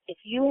scholar if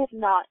you have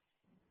not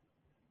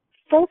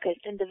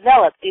focused and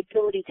developed the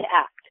ability to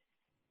act?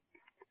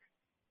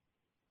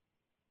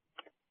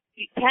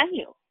 Can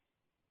you?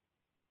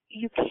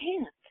 You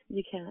can't.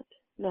 You can't.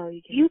 No,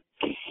 you can't.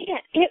 You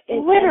can't. It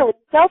literally,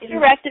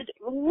 self-directed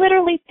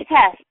literally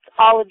tests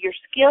all of your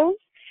skills.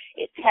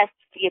 It tests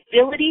the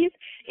abilities.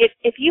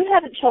 If you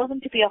haven't chosen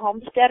to be a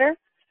homesteader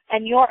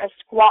and you're a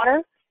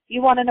squatter,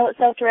 you want to know what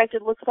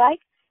self-directed looks like?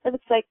 It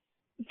looks like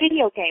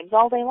video games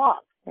all day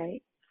long.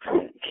 Right.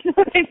 Do you know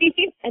what I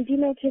mean? And do you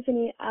know,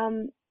 Tiffany,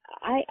 I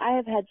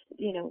have had,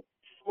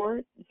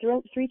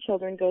 three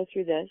children go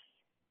through this,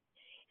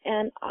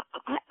 and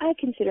I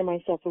consider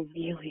myself a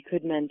really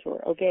good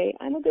mentor, okay?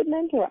 I'm a good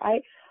mentor.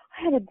 I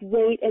have a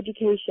great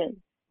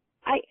education.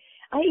 I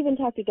even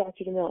talked to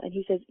Dr. DeMille, and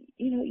he says,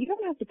 you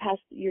don't have to pass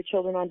your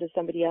children on to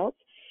somebody else,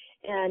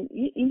 and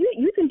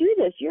you can do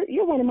this.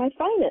 You're one of my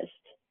finest.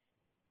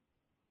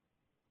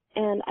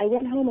 And I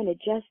went home, and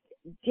it just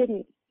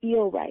didn't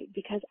feel right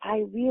because I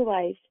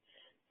realized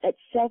at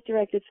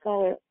Self-Directed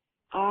Scholar,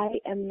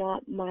 I am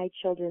not my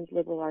children's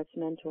liberal arts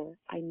mentor.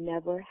 I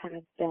never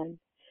have been.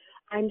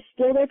 I'm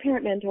still their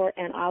parent mentor,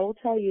 and I will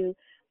tell you,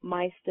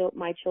 my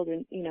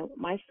children,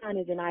 my son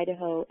is in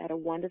Idaho at a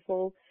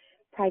wonderful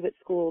private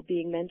school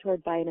being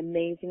mentored by an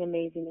amazing,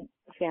 amazing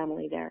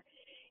family there.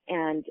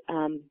 And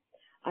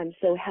I'm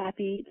so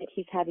happy that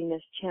he's having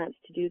this chance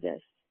to do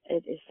this.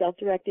 It is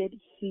self-directed.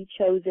 He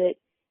chose it.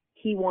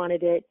 He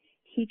wanted it.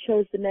 He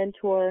chose the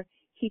mentor.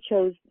 He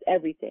chose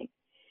everything.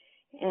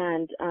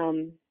 And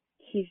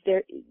he's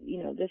there,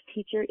 this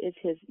teacher is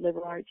his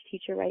liberal arts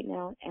teacher right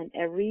now, and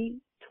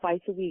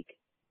twice a week,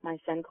 my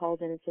son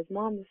calls in and says,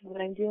 Mom, this is what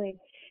I'm doing,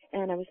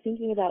 and I was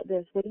thinking about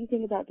this. What do you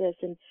think about this?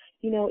 And,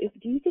 do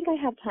you think I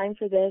have time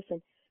for this?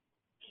 And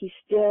he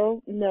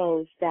still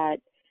knows that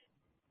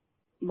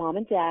Mom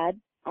and Dad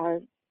are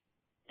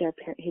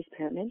his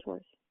parent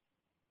mentors.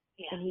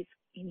 Yeah.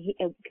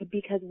 And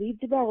because we've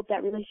developed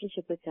that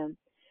relationship with him,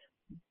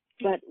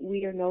 but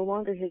we are no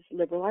longer his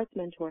liberal arts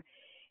mentor.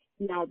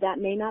 Now, that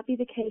may not be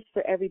the case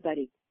for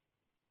everybody,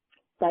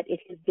 but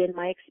it has been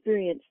my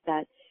experience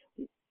that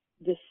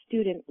the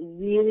student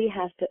really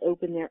has to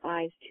open their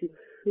eyes to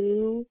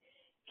who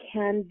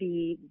can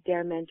be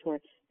their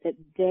mentor that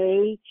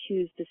they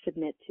choose to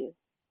submit to.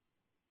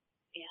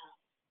 Yeah.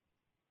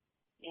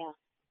 Yeah.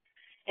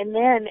 And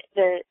then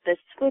the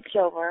switch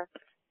over.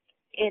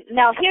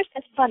 Now, here's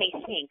the funny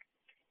thing.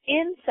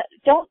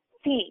 Don't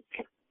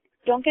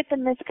get the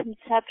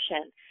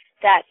misconception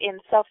that in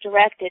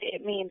self-directed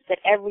it means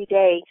that every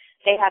day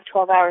they have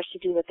 12 hours to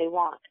do what they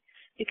want.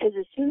 Because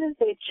as soon as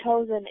they've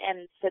chosen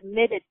and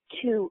submitted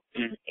to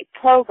a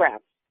program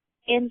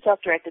in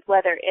self-directed,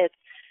 whether it's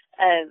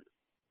a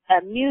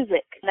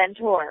music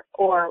mentor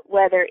or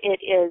whether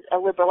it is a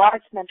liberal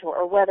arts mentor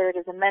or whether it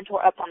is a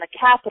mentor up on the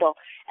Capitol,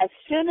 as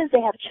soon as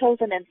they have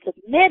chosen and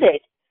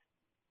submitted,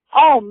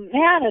 oh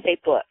man, are they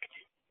booked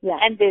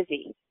and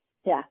busy.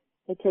 Yeah,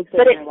 it takes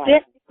But their life.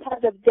 it's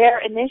because of their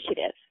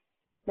initiative.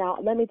 Now,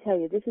 let me tell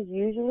you, this is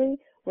usually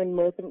when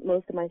most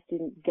of my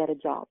students get a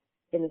job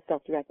in the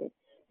self-directed,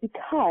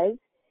 because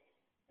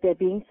they're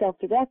being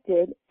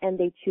self-directed and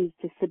they choose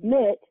to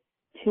submit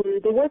to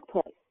the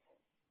workplace.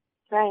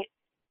 Right.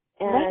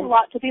 And there's a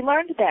lot to be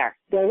learned there.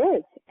 There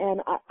is.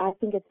 And I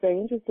think it's very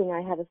interesting. I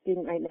have a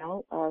student right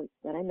now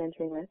that I'm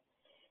mentoring with.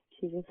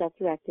 She's in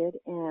self-directed,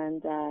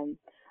 and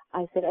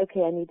I said,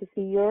 okay, I need to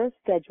see your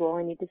schedule.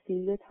 I need to see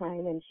your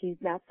time. And she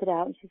maps it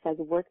out, and she says,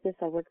 I work this.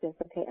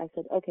 Okay, I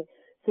said, okay,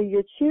 so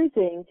you're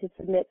choosing to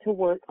submit to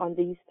work on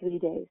these 3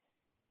 days.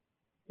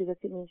 She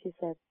looked at me and she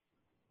said,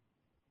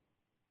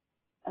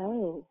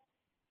 oh,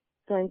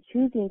 so I'm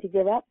choosing to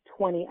give up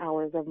 20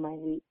 hours of my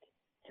week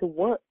to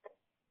work.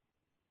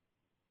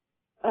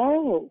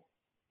 Oh,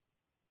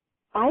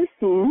 I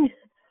see.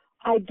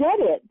 I get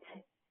it.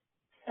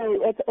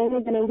 So it's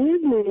only going to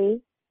leave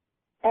me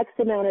X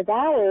amount of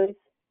hours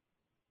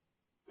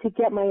to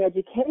get my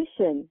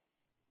education.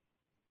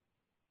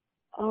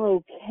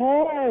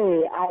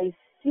 Okay, I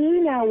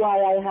see now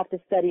why I have to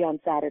study on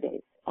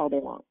Saturdays all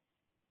day long.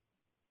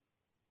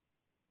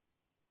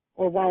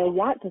 Or why I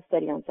want to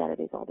study on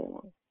Saturdays all day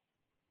long.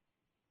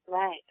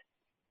 Right.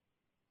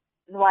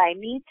 And why I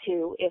need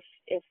to if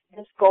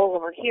this goal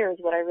over here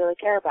is what I really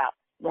care about.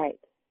 Right.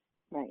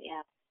 Right.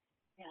 Yeah.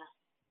 Yeah.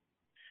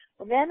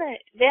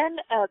 Then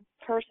a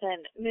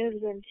person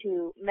moves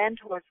into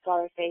mentor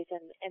scholar phase,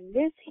 and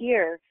this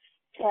here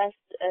tests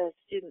a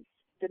student's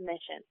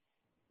submission.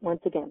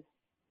 Once again.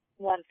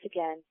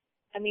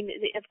 I mean,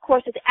 of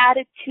course, it's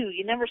added to.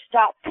 You never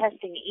stop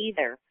testing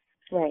either.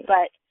 Right.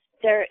 But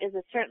there is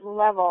a certain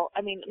level.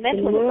 I mean,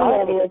 mentor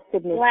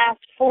scholar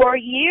lasts 4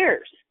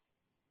 years.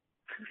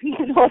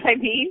 You know what I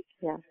mean?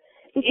 Yeah.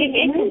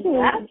 It can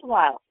last a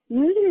while.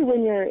 Usually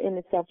when you're in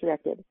the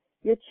self-directed,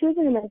 you're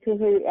choosing a mentor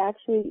who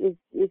actually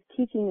is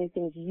teaching you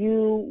things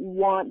you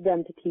want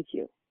them to teach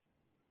you.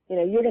 You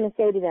know, you're going to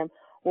say to them,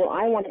 well,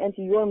 I want to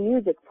enter your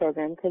music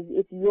program because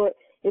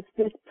it's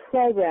this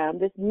program,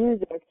 this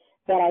music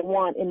that I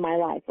want in my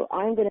life. Or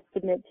I'm going to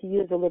submit to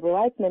you as a liberal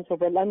arts mentor,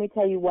 but let me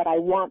tell you what I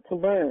want to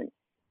learn.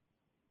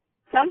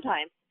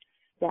 Sometimes.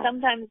 Yeah.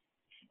 Sometimes.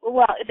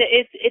 Well,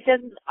 it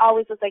doesn't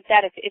always look like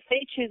that. If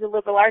they choose a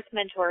liberal arts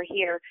mentor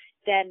here,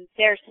 then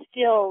they're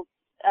still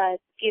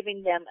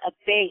giving them a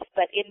base.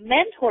 But in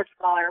Mentor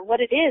Scholar, what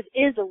it is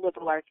a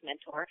liberal arts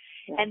mentor,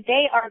 and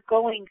they are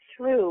going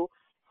through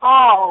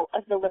all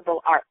of the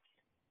liberal arts.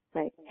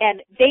 Right.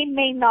 And they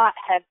may not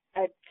have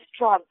a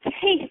strong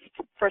taste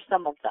for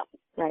some of them.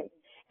 Right.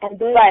 And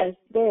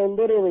they're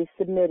literally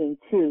submitting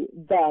to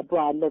the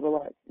broad liberal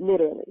arts.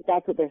 Literally.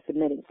 That's what they're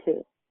submitting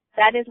to.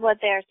 That is what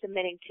they're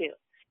submitting to.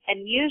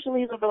 And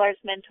usually liberal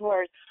arts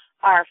mentors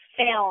are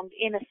found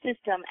in a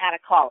system at a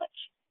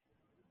college.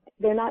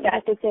 They're not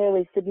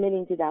necessarily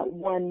submitting to that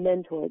one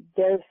mentor.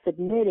 They're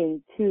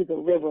submitting to the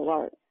liberal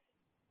arts.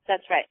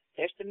 That's right.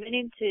 They're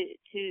submitting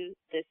to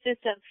the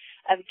system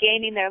of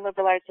gaining their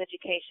liberal arts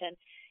education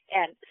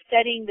and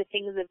studying the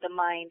things of the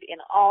mind in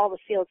all the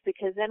fields,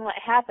 because then what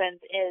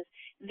happens is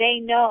they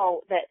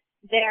know that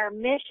their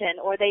mission,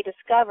 or they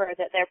discover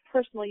that their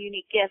personal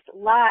unique gifts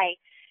lie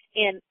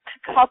in a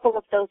couple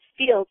of those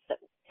fields,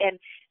 and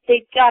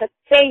they've got a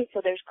base, so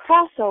there's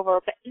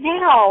crossover. But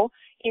now,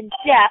 in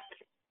depth,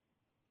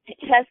 it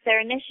tests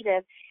their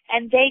initiative,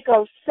 and they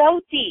go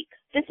so deep.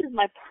 This is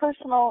my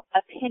personal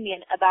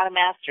opinion about a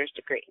master's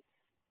degree.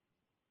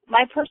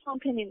 My personal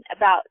opinion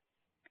about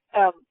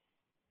a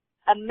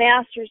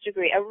master's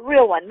degree, a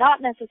real one,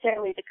 not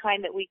necessarily the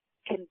kind that we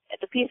can,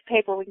 the piece of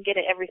paper we can get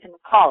at every single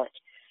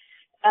college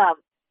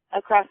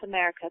across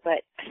America,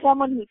 but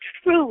someone who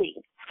truly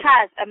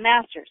has a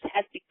master's,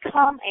 has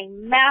become a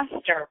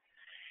master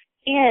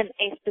in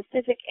a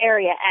specific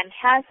area and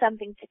has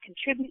something to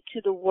contribute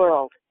to the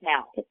world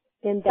now.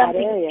 In that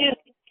area.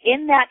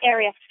 In that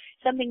area,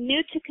 something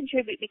new to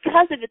contribute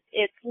because of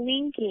its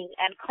linking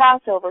and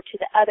crossover to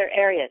the other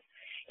areas.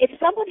 If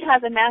someone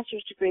has a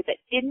master's degree that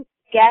didn't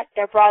get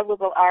their broad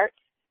liberal arts,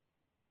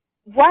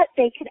 what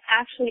they can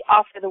actually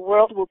offer the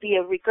world will be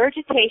a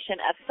regurgitation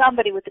of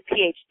somebody with a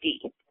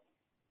PhD.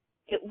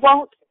 It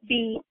won't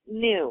be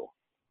new.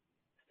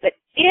 But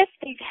if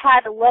they've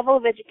had a level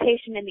of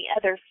education in the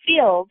other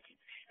fields,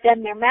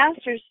 then their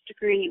master's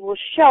degree will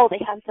show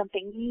they have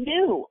something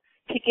new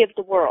to give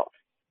the world.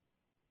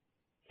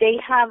 They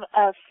have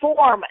a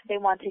form they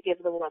want to give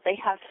the world. They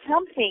have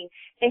something.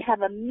 They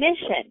have a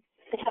mission.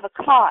 They have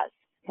a cause.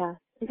 Yeah.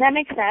 Does that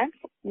make sense?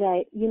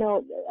 Right. You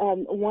know,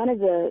 one of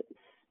the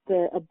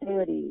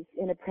abilities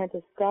in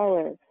Apprentice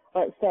Scholar,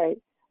 the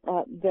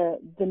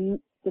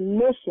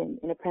mission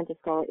in Apprentice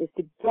Scholar is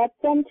to get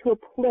them to a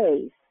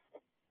place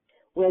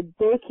where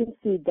they can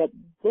see that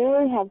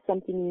they have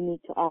something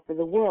unique to offer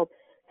the world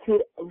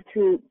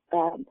through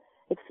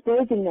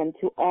exposing them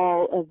to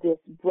all of this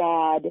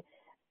broad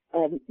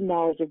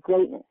knowledge of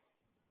greatness.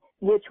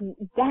 Which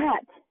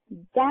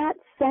that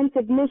sense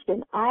of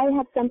mission, I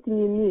have something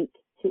unique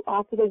to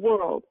offer the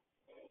world,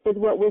 is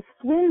what will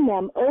swing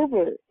them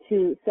over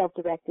to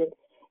self-directed,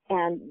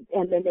 and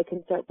then they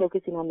can start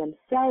focusing on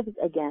themselves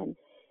again.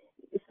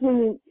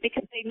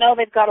 Because they know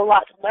they've got a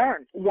lot to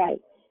learn. Right.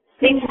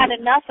 They've had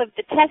enough of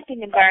the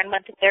testing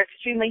environment that they're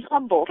extremely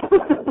humbled.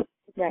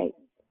 Right.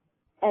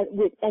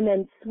 And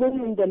then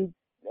swinging them,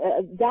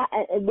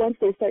 and once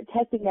they start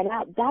testing that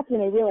out, that's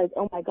when they realize,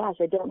 oh my gosh,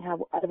 I don't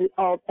have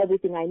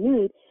everything I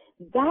need.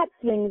 That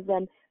swings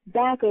them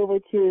back over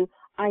to,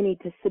 I need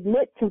to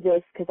submit to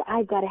this because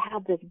I've got to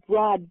have this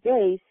broad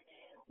base,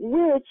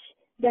 which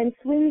then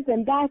swings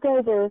them back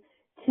over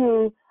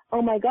to,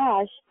 oh my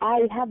gosh,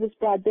 I have this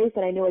broad base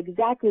and I know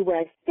exactly where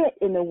I fit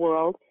in the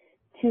world,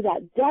 to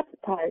that depth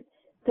part.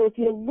 So if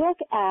you look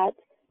at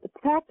the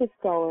practice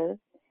scholar,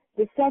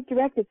 the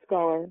self-directed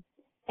scholar,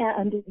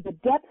 and the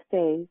depth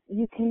phase,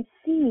 you can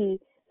see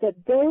that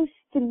those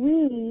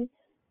three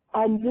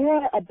are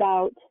more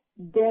about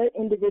their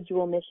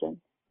individual mission.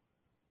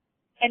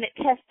 And it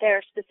tests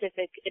their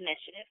specific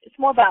initiative. It's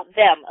more about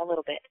them a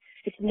little bit.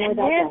 It's more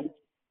about them.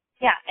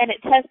 Yeah, and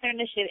it tests their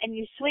initiative. And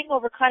you swing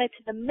over kind of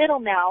to the middle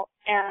now,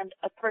 and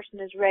a person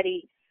is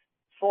ready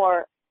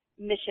for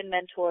mission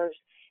mentors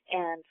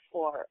and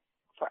for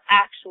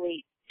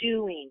actually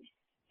doing.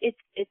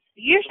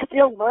 You're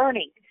still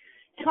learning.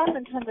 Tons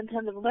and tons and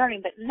tons of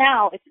learning, but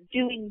now it's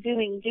doing,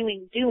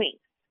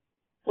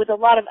 with a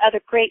lot of other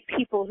great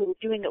people who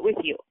are doing it with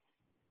you.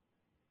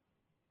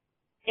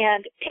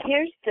 And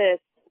here's the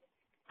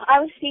I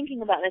was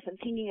thinking about this and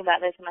thinking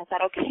about this, and I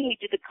thought, okay,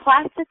 do the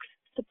classics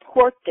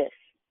support this?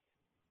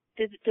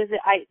 This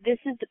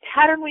is the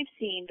pattern we've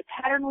seen, the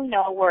pattern we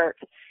know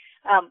works.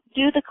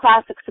 Do the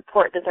classics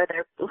support this? Are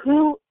there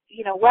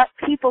what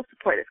people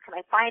support this? Can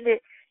I find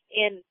it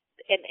in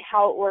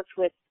how it works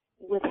with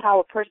how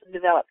a person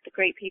developed, the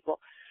great people?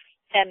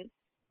 And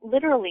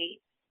literally,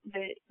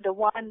 the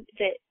one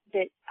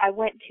that I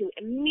went to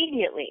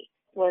immediately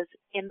was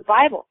in the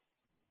Bible.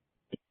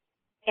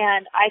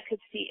 And I could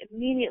see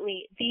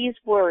immediately these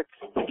words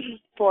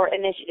for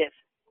initiative.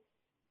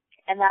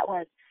 And that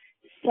was,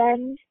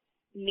 send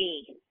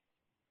me.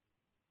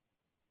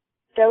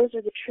 Those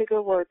are the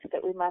trigger words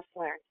that we must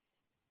learn.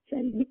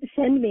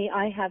 Send me,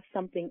 I have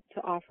something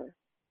to offer.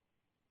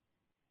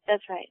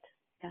 That's right.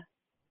 Yeah.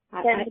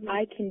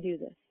 I can do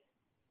this.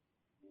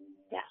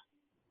 Yeah.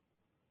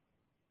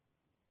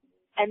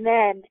 And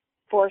then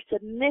for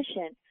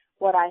submission,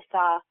 what I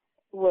saw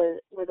were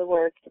the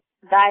words,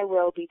 thy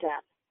will be done.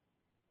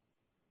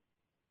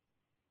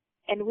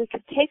 And we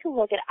could take a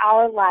look at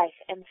our life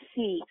and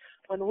see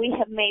when we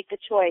have made the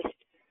choice,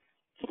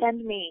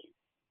 send me,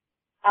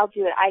 I'll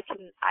do it, I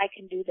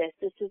can do this.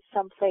 This is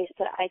some place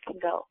that I can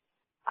go.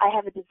 I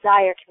have a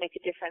desire to make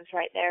a difference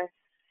right there,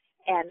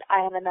 and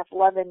I have enough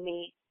love in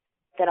me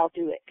that I'll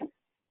do it.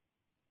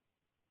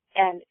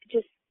 And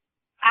just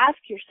ask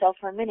yourself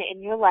for a minute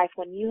in your life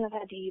when you have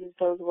had to use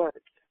those words.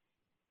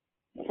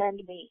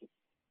 Send me.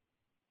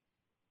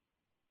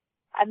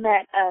 I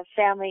met a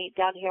family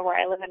down here where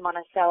I live in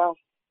Monticello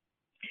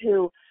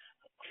who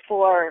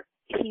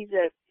he's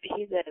a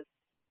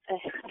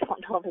I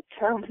don't know the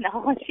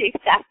terminology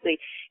exactly.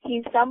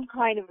 He's some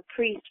kind of a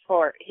priest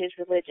for his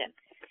religion.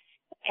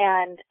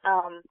 And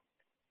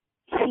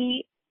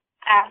he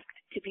asked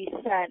to be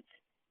sent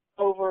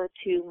over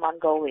to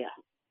Mongolia.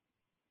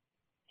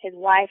 His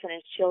wife and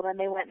his children,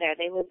 they went there.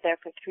 They lived there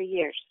for 3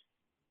 years.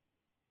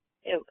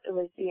 It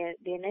was the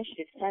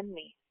initiative, send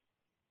me.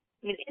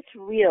 I mean, it's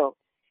real.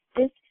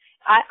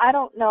 I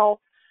don't know.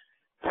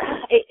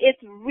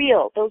 It's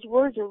real. Those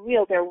words are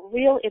real. They're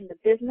real in the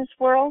business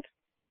world,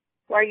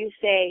 where you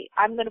say,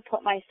 I'm going to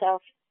put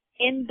myself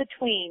in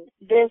between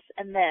this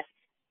and this,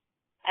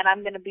 and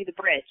I'm going to be the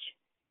bridge.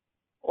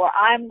 Or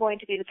I'm going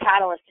to be the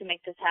catalyst to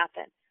make this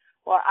happen.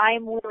 Or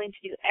I'm willing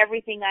to do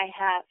everything I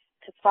have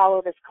to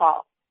follow this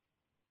call.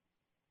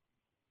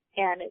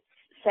 And it's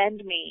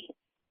send me.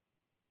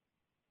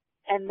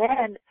 And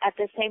then at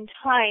the same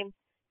time,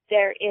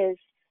 there is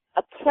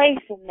a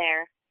place in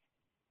there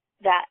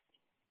that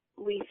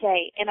we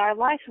say in our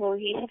life where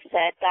we have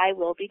said, thy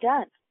will be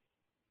done.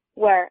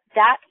 Where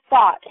that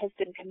thought has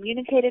been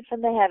communicated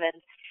from the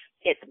heavens.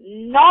 It's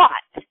not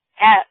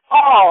at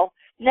all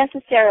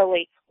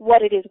necessarily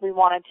what it is we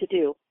wanted to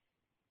do.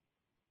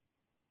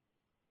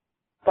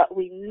 But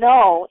we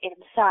know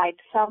inside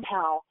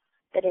somehow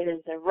that it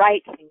is the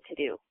right thing to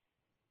do.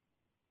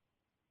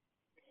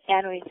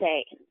 And we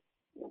say,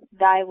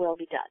 thy will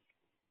be done.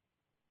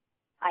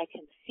 I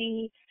can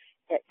see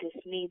that this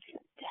needs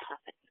to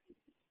happen.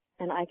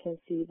 And I can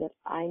see that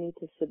I need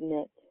to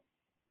submit.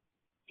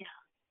 Yeah.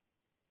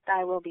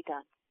 Thy will be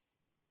done.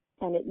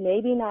 And it may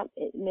be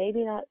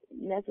not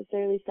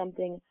necessarily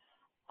something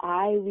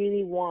I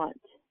really want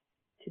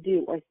to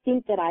do or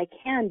think that I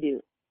can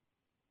do,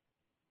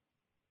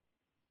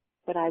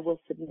 but I will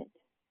submit.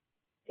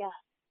 Yeah.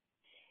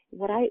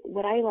 What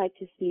I like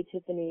to see,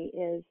 Tiffany,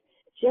 is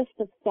just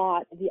the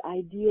thought, the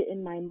idea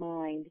in my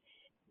mind.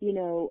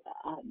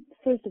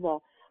 First of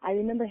all, I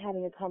remember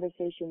having a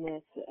conversation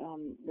with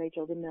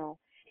Rachel DeMille,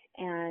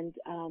 and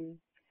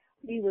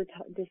we were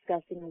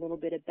discussing a little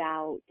bit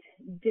about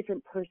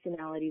different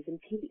personalities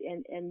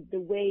and the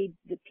way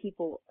the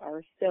people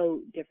are so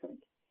different.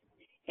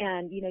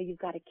 And, you've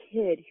got a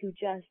kid who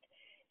just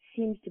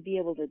seems to be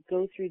able to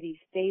go through these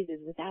phases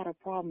without a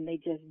problem. They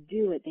just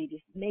do it. They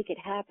just make it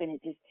happen.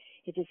 It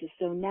just is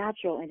so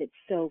natural, and it's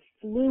so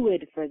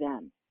fluid for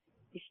them.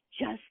 It's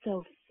just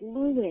so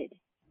fluid.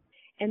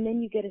 And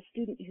then you get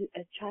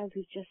a child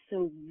who's just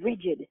so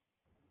rigid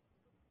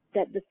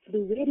that the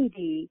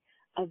fluidity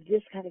of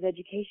this kind of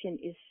education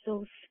is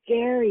so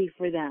scary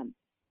for them.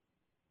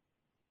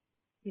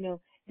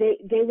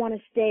 They want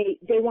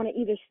to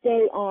either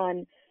stay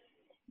on,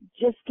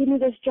 just give me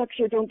the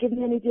structure, don't give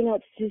me anything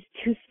else, it's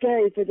too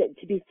scary for it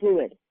to be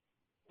fluid.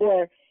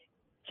 Or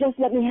just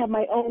let me have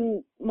my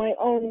own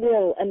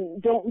will,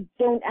 and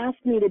don't ask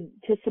me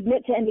to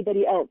submit to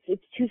anybody else.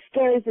 It's too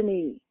scary for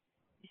me.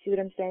 You see what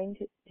I'm saying,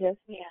 Tiff?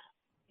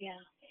 Yeah.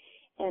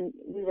 And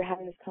we were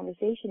having this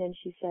conversation, and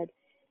she said,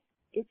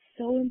 it's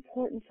so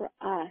important for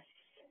us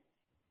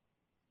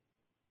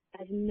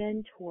as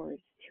mentors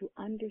to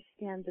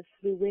understand the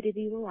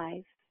fluidity of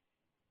life,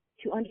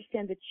 to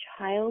understand the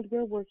child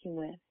we're working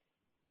with,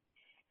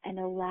 and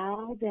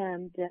allow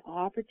them the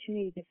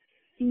opportunity to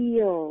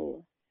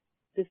feel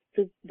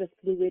the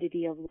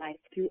fluidity of life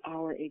through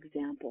our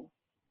example.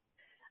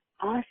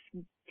 Us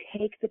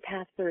take the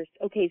path first.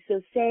 Okay, so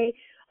say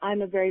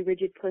I'm a very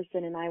rigid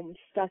person and I'm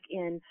stuck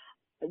in,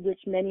 which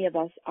many of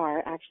us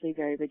are actually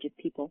very rigid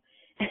people,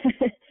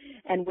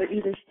 and we're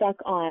either stuck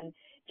on,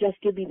 just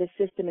give me the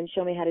system and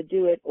show me how to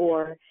do it,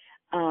 or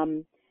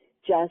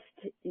just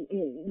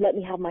let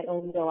me have my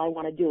own will. I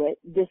want to do it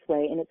this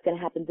way, and it's going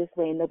to happen this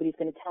way, and nobody's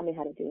going to tell me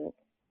how to do it.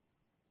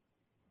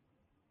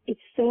 It's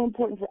so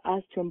important for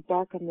us to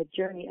embark on the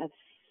journey of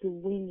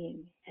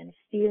swinging and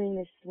feeling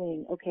this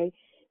swing. Okay,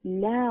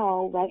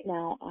 right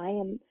now, I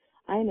am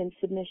in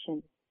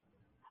submission.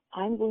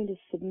 I'm going to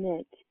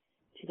submit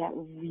to that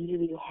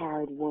really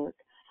hard work.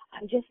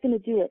 I'm just going to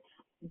do it.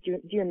 Do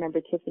you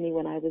remember, Tiffany,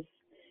 when I was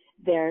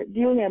there? Do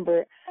you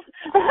remember?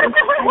 I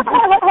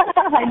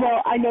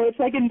know. It's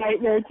like a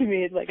nightmare to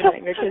me. It's like a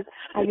nightmare because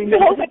I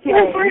remember the day.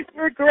 Your words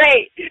were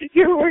great.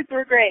 Your words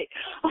were great.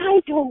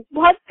 I don't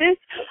want this.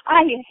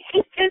 I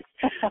hate this.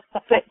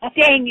 But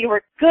dang, you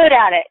were good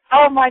at it.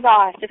 Oh my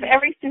gosh! If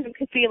every student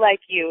could be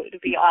like you, it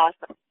would be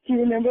awesome. Do you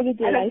remember the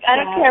day I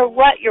don't care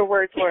what your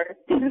words were.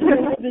 Do you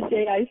remember the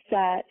day I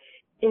sat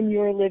in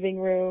your living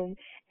room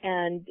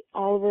and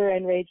Oliver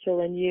and Rachel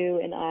and you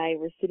and I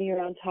were sitting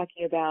around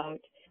talking about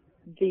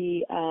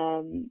the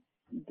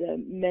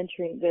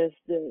mentoring, the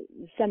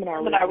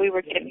seminar we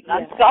were giving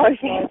on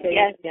scholarship.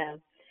 Yes. Yeah.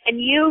 And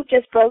you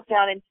just broke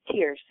down in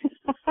tears.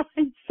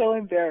 I'm so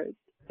embarrassed.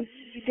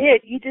 You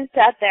did. You just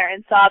sat there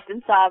and sobbed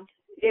and sobbed.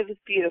 It was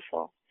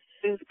beautiful.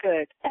 It was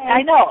good.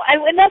 I know.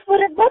 And that's what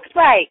it looks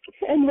like.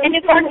 And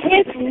if our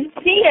kids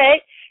see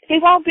it, they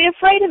won't be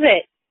afraid of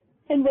it.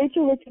 And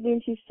Rachel looked at me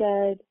and she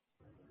said,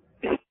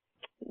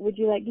 would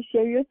you like to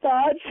share your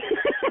thoughts?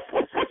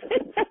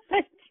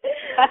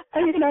 I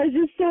was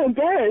just so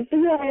embarrassed.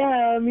 And here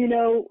I am,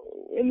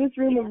 in this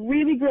room of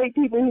really great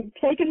people who've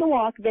taken the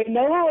walk. They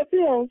know how it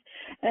feels.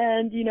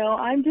 And,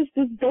 I'm just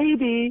this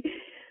baby.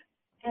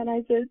 And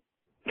I said,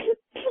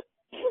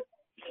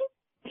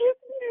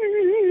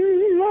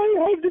 I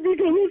have to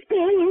become a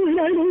scholar and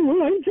I don't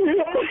want to.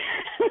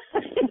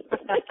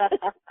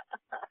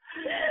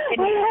 I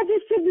had to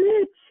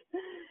submit.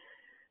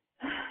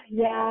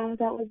 Yeah,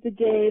 that was the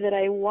day that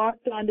I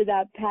walked onto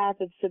that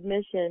path of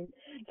submission,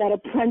 that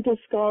apprentice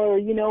scholar,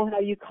 you know how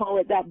you call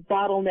it, that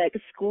bottleneck,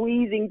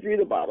 squeezing through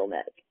the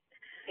bottleneck.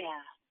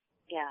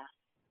 Yeah.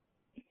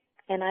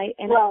 And I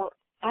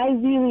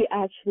really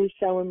actually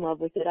fell in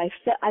love with it. I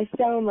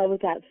fell in love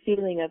with that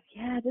feeling of,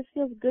 this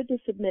feels good to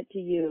submit to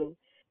you.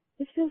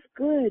 This feels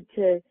good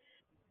to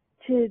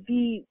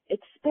be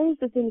exposed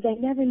to things I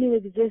never knew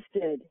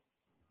existed.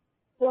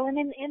 Well, and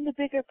in the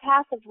bigger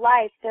path of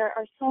life, there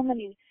are so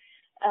many,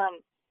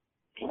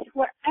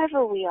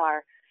 wherever we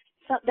are,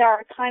 there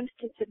are times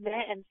to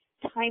submit and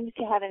times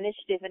to have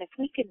initiative. And if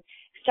we can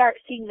start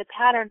seeing the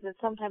patterns and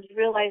sometimes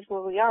realize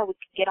where we are, we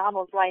can get on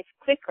with life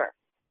quicker.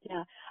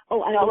 Yeah.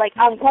 Oh, I know. Like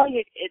I'll tell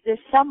you, this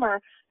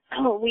summer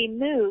we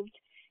moved,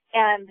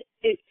 and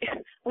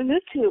we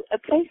moved to a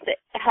place that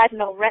had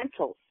no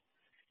rentals,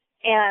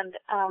 and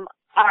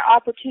our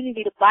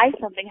opportunity to buy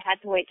something had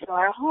to wait till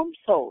our home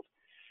sold.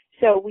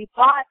 So we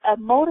bought a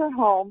motor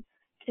home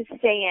to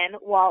stay in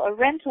while a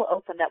rental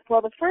opened up.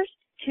 Well, the first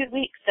 2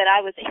 weeks that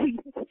I was in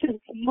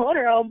this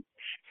motor home,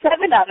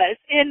 7 of us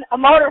in a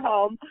motor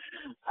home,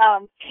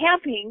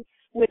 camping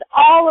with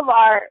all of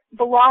our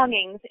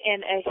belongings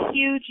in a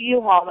huge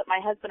U-Haul that my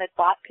husband had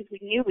bought because we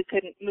knew we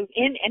couldn't move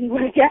in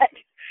anywhere yet.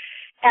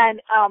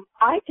 And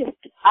I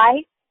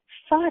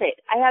fought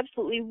it. I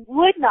absolutely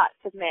would not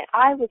submit.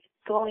 I was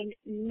going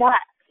nuts.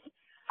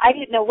 I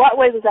didn't know what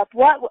way was up,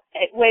 what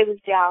way was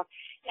down.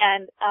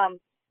 And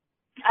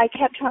I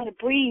kept trying to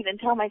breathe and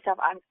tell myself,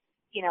 I'm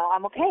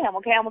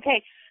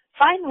okay.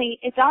 Finally,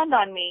 it dawned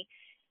on me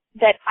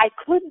that I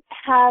couldn't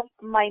have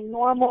my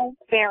normal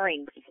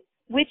bearings,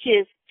 which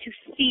is to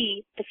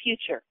see the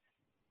future.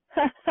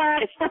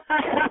 Sorry.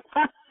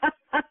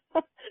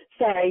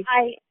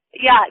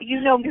 You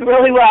know me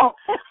really well.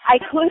 I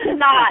could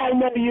not. I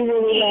know you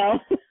really well.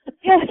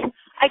 Yes,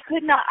 I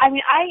could not. I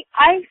mean,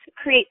 I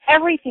create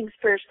everything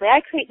spiritually.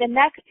 I create the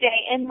next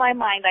day in my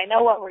mind. I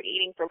know what we're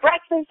eating for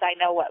breakfast. I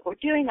know what we're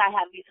doing. I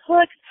have these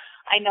hooks.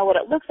 I know what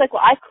it looks like.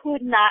 Well, I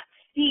could not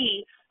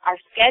see our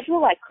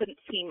schedule. I couldn't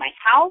see my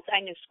house. I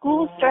knew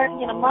school was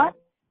starting in a month.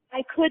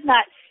 I could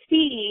not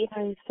see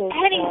I'm so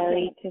anything.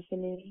 Sorry,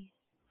 Tiffany.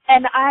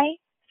 And I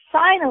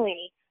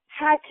finally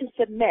had to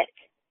submit.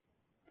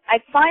 I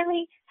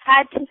finally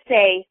had to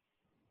say,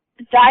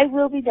 thy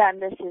will be done.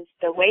 This is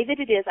the way that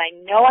it is. I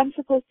know I'm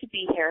supposed to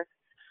be here.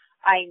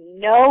 I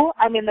know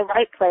I'm in the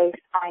right place.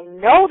 I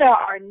know there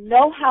are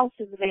no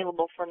houses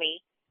available for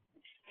me.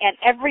 And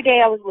every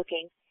day I was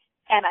looking.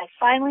 And I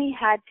finally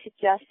had to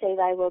just say,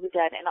 thy will be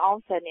done. And all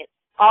of a sudden,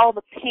 all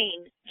the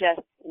pain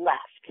just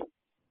left.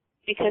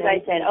 Because I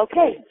said,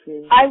 okay,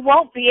 I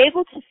won't be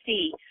able to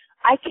see.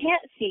 I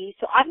can't see,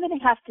 so I'm going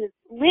to have to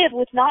live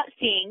with not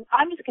seeing.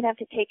 I'm just going to have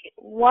to take it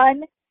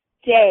one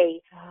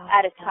day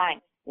at a time.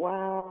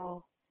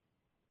 Wow.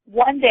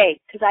 One day,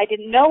 because I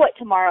didn't know what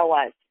tomorrow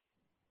was.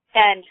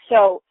 And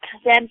so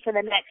then for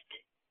the next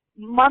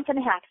month and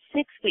a half,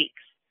 6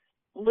 weeks,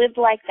 lived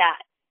like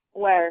that,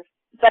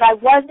 but I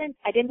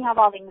didn't have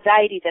all the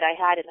anxiety that I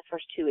had in the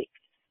first 2 weeks,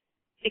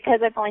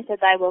 because I finally said,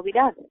 thy will be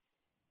done.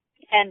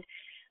 And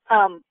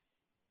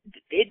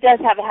it does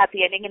have a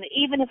happy ending, and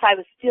even if I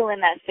was still in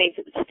that space,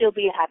 it would still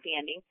be a happy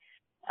ending,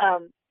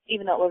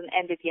 even though it wasn't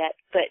ended yet.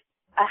 But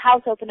a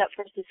house opened up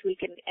for us this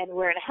week, and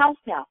we're in a house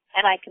now,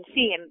 and I can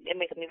see, and it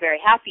makes me very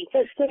happy.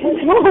 So what's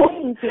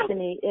happening,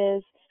 Tiffany,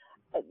 is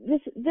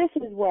this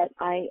is what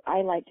I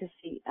like to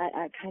see.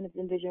 I kind of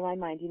envision in my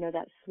mind, you know,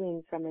 that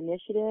swing from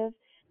initiative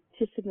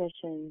to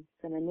submission,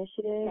 from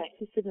initiative right.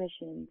 to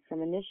submission,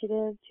 from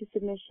initiative to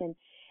submission,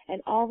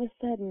 and all of a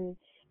sudden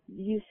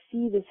you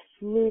see this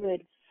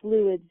fluid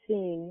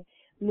thing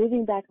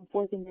moving back and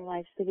forth in your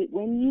life, so that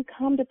when you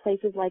come to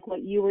places like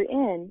what you were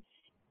in,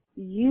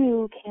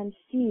 you can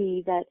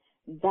see that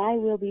thy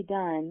will be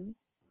done,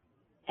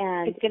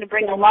 and it's going to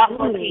bring a lot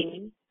more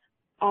peace.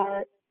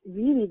 Are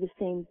really the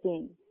same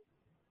thing.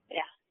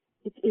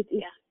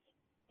 Yeah.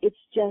 It's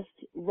just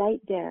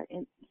right there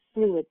and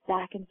fluid,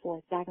 back and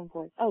forth, back and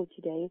forth. Oh,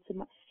 today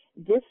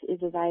this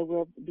is a thy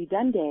will be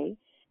done day,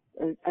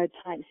 or a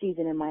time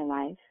season in my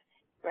life.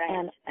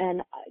 Right.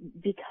 And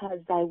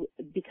because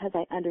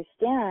I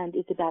understand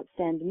it's about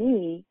send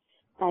me,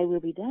 thy will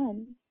be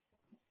done.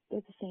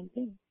 They're the same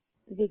thing.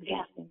 They're the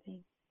exact same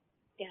thing.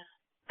 Yeah.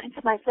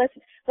 That's nice.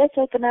 Let's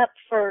open up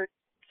for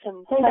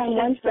some. Hold on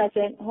one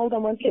second.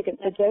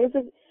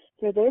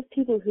 For those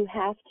people who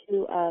have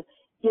to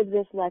give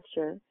this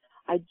lecture,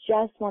 I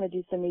just want to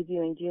do some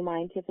reviewing. Do you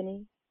mind,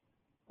 Tiffany?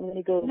 I'm going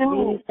to go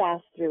really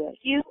fast through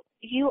it.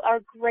 You are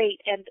great,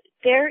 and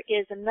there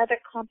is another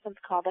conference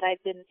call that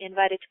I've been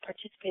invited to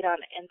participate on,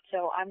 and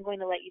so I'm going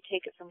to let you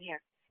take it from here.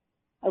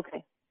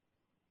 Okay.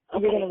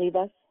 You're going to leave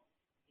us?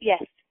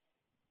 Yes.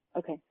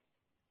 Okay.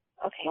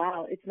 Okay.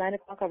 Wow, it's 9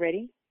 o'clock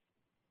already?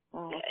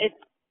 Wow. Okay. It's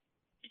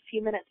a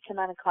few minutes to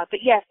 9 o'clock,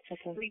 but yes,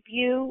 okay.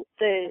 Review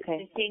the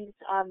things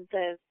on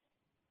the...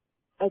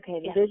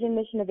 Okay, the vision,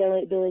 mission,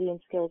 ability,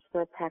 and skills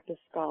for a practice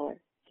scholar.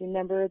 Do you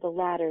remember the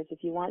ladders?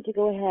 If you want to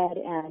go ahead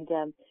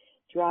and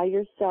draw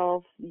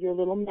yourself your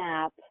little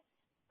map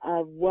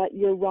of what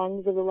your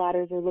rungs of the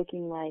ladders are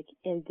looking like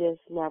in this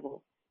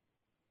level.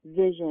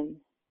 Vision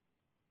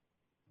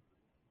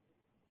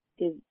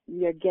is,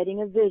 you're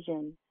getting a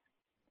vision.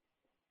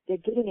 They're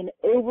getting an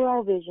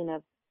overall vision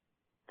of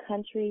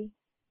country,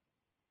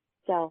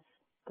 self,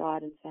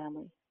 God, and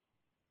family.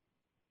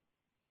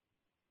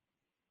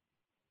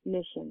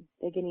 Mission,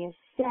 they're getting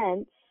a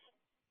sense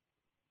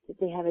that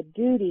they have a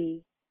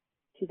duty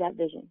to that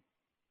vision,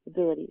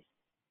 abilities.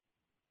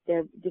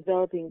 They're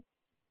developing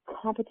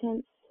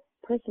competence,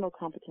 personal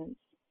competence.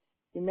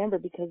 Remember,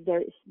 because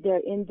they're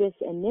in this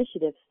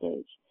initiative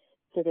stage,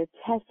 so they're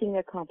testing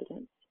their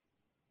competence.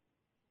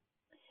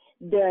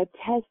 They're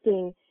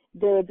testing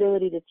their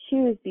ability to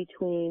choose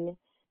between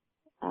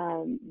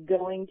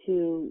going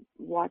to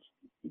watch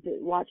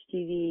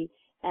TV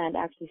and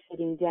actually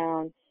sitting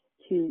down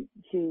to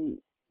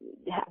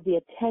have the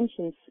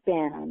attention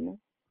span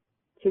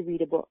to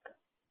read a book.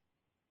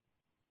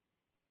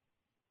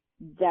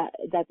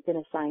 That's been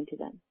assigned to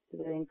them. So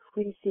they're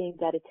increasing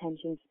that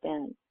attention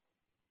span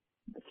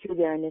through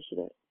their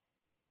initiative.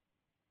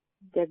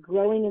 They're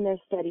growing in their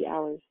study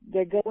hours.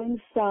 They're going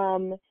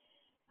from,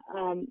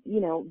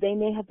 they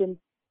may have been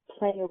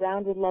playing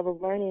around with love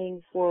of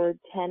learning for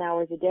 10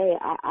 hours a day.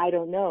 I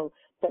don't know.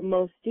 But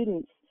most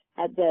students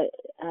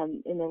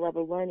in the love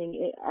of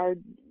learning are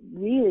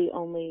really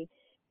only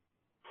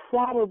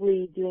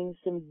probably doing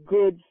some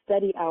good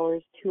study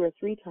hours 2 or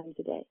 3 times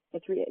a day, or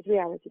 3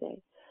 hours a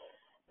day.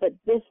 But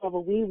this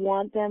level, we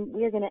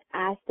are going to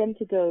ask them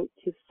to go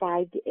to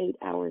 5 to 8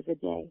 hours a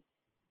day.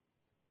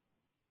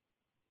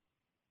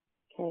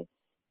 Okay?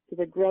 So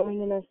they're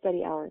growing in their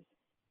study hours.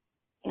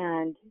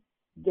 And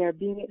they're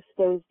being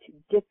exposed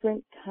to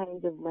different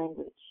kinds of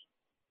language.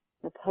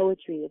 The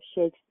poetry of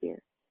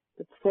Shakespeare,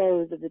 the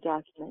prose of the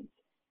documents.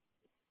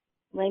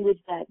 Language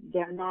that they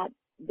are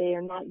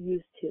not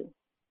used to.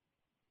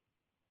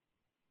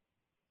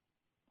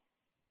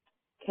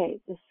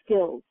 Okay, the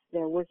skills.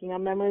 They're working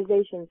on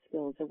memorization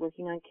skills. They're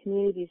working on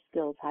community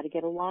skills, how to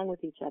get along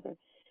with each other.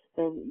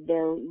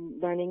 They're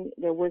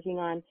working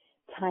on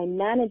time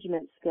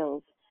management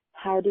skills.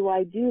 How do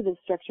I do the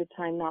structured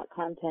time, not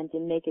content,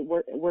 and make it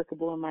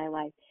workable in my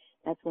life?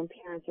 That's when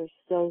parents are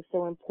so,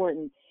 so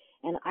important.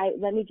 And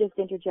let me just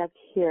interject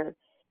here.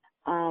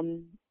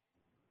 The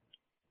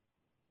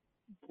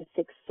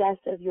success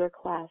of your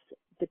class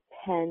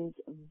depends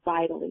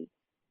vitally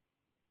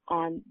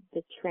on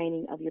the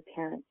training of your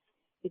parents.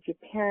 If your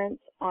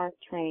parents aren't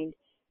trained,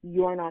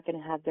 you're not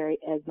going to have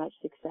as much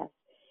success.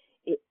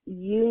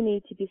 You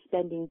need to be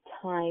spending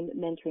time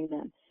mentoring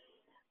them.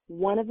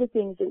 One of the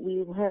things that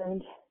we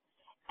learned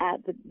at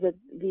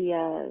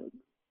the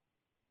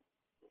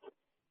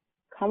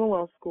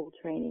Commonwealth School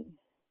training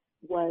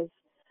was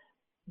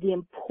the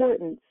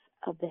importance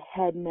of the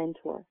head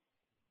mentor,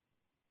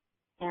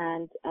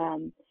 and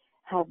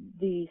how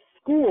the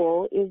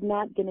school is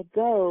not going to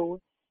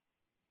go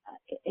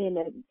in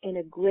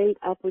a great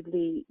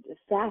upwardly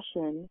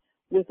fashion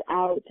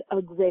without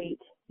a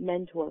great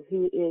mentor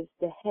who is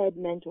the head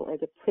mentor or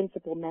the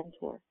principal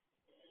mentor.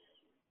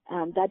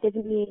 That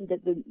doesn't mean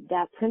that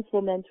that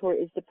principal mentor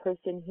is the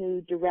person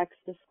who directs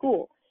the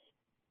school.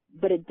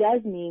 But it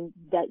does mean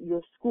that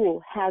your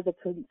school has a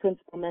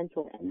principal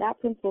mentor, and that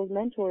principal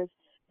mentor's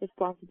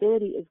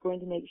responsibility is going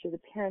to make sure the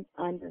parents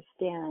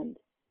understand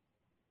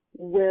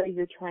where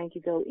you're trying to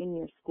go in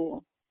your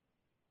school.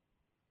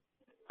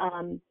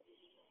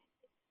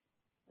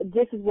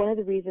 This is one of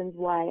the reasons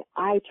why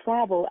I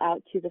travel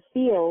out to the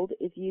field.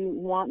 If you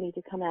want me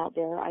to come out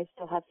there, I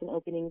still have some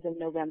openings in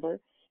November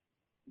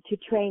to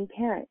train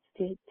parents,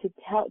 to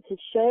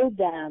show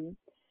them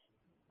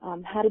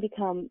how to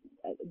become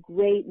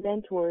great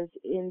mentors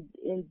in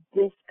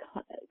this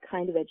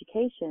kind of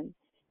education,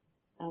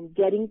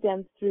 getting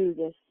them through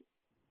this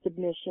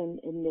submission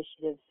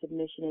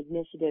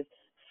initiative,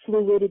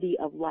 fluidity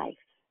of life.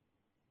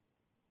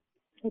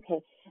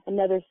 Okay,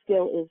 another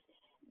skill is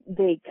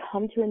they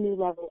come to a new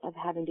level of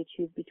having to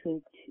choose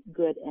between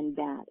good and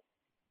bad.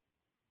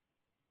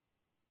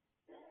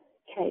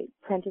 Okay,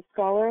 apprentice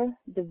scholar,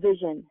 the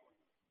vision.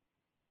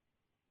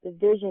 The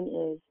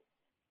vision is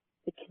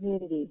the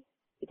community.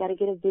 You got to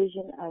get a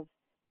vision of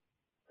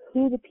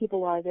who the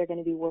people are they're going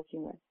to be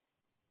working with.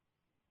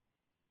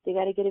 They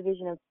got to get a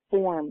vision of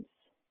forms,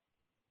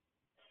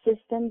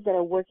 systems that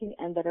are working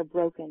and that are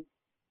broken,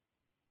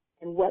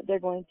 and what they're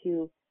going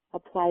to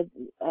apply,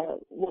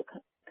 what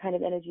kind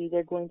of energy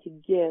they're going to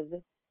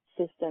give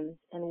systems,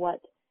 and what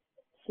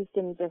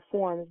systems or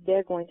forms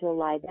they're going to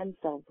ally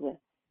themselves with.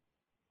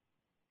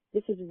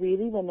 This is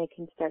really when they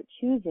can start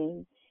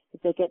choosing,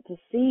 if they get to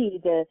see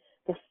the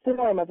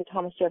form of the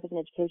Thomas Jefferson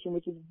education,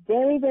 which is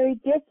very, very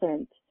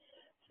different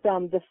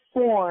from the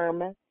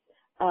form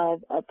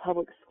of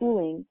public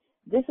schooling.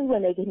 This is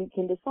when they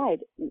can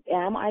decide,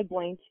 am I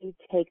going to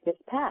take this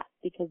path?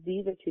 Because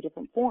these are two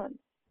different forms.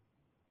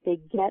 They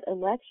get a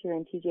lecture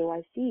in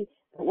TJYC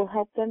that will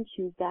help them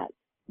choose that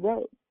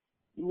road,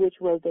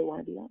 which road they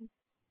want to be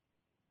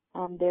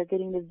on. They're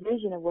getting the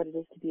vision of what it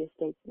is to be a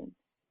statesman.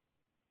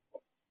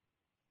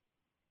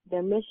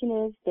 Their mission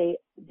is they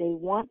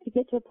want to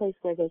get to a place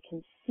where they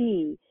can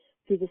see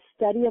through the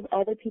study of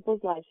other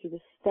people's lives, through the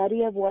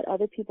study of what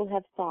other people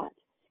have thought,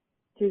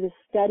 through the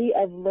study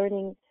of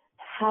learning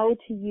how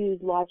to use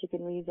logic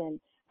and reason,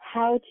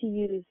 how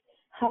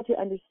to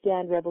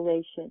understand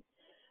revelation,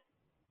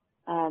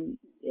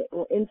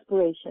 or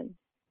inspiration,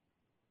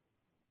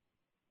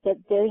 that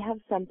they have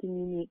something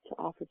unique to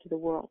offer to the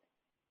world.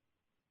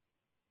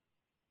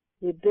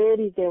 The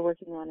abilities they're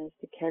working on is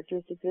the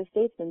characteristics of a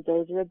statesman.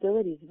 Those are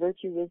abilities: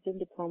 virtue, wisdom,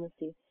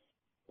 diplomacy.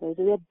 Those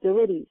are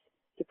abilities.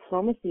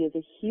 Diplomacy is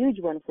a huge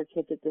one for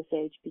kids at this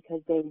age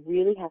because they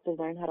really have to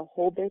learn how to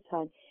hold their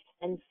tongue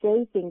and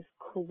say things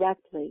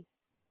correctly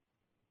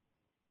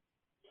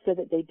so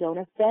that they don't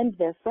offend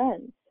their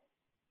friends.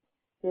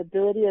 The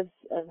ability of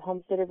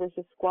homesteader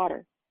versus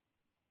squatter.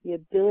 The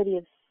ability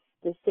of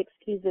the 6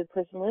 keys of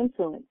personal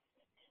influence.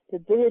 The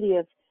ability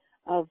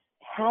of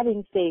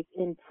having faith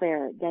in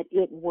prayer that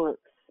it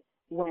works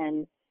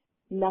when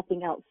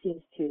nothing else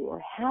seems to, or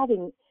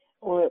having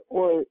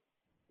or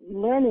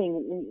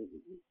learning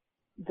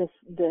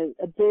the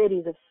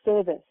abilities of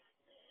service,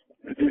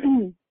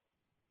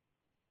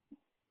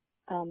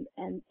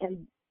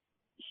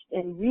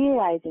 and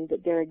realizing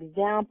that their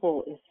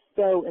example is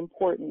so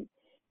important,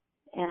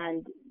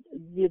 and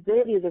the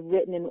abilities of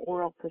written and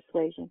oral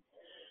persuasion.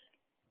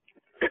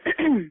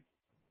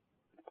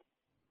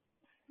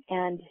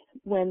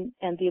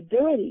 and the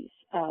abilities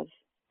of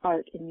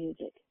art and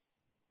music.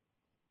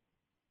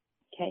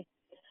 Okay.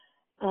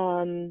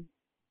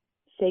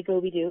 Say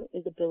go be do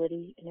is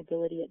an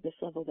ability at this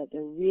level that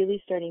they're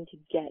really starting to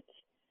get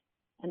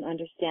an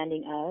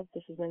understanding of.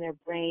 This is when their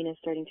brain is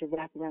starting to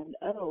wrap around,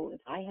 oh,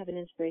 if I have an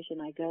inspiration,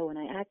 I go and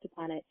I act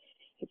upon it,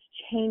 it's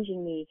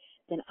changing me,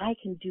 then I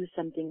can do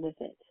something with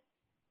it.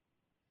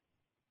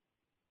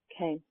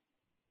 Okay.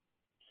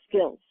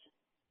 Skills.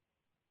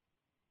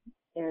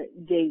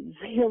 They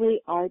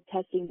really are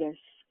testing their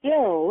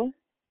skill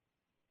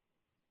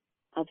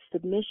of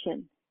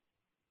submission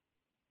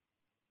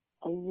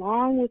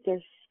along with their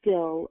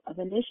skill of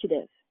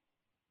initiative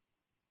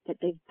that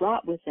they've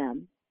brought with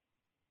them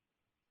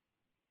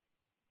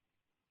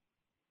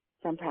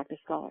from Practice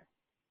Scholar.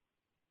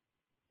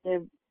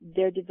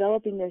 They're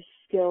developing their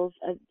skills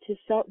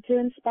to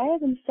inspire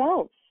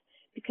themselves,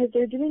 because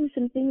they're doing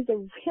some things that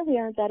really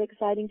aren't that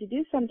exciting to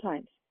do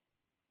sometimes,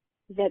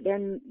 that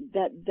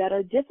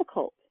are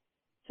difficult,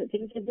 so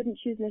things they wouldn't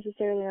choose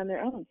necessarily on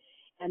their own,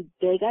 and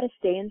they got to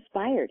stay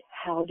inspired.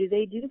 How do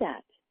they do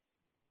that?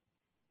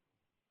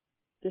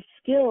 The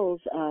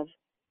skills of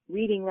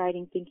reading,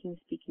 writing, thinking,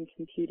 speaking,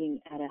 computing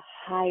at a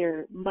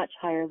higher, much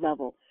higher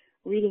level,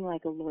 reading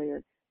like a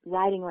lawyer,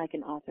 writing like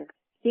an author,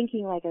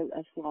 thinking like a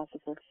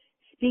philosopher,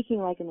 speaking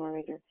like an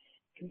orator,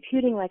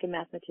 computing like a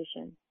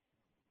mathematician,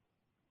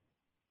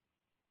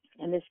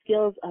 and the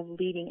skills of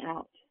leading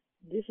out.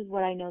 This is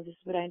what I know, this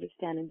is what I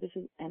understand,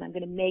 and I'm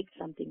going to make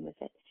something with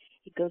it.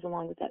 It goes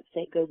along with that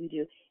say go be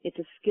do. It's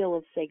a skill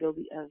of say go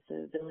be, of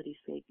the ability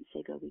to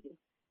say go be do.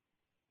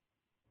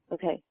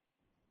 Okay.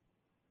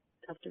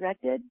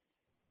 Self-directed,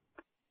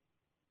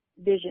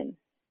 vision.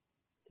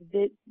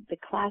 The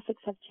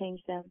classics have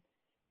changed them,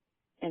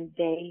 and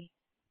they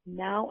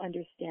now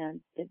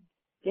understand that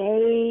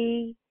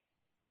they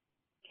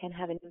can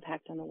have an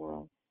impact on the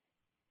world.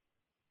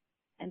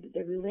 And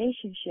the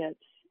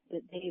relationships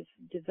that they've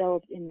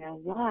developed in their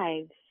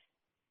lives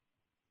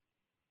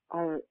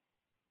are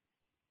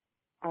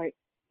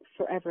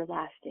forever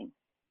lasting.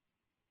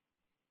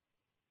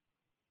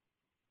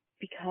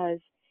 Because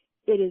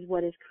it is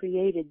what has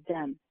created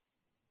them.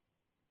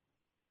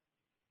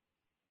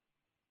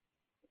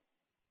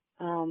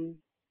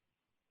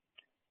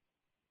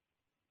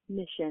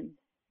 Mission.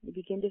 They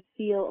begin to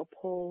feel a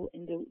pull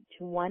into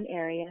one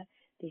area.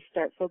 They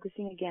start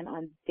focusing again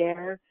on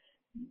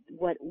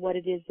what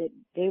it is that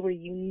they were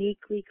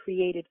uniquely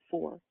created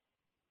for.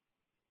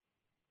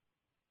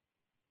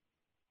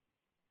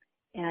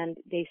 And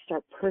they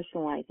start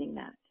personalizing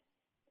that.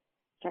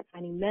 Start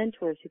finding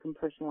mentors who can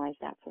personalize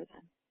that for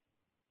them.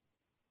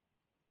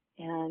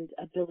 And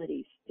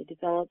abilities. They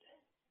develop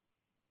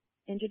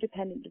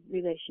interdependent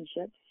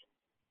relationships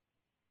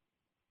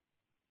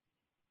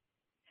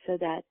so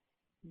that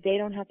they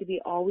don't have to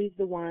be always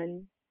the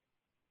one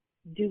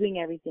doing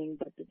everything,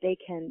 but that they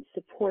can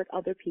support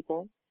other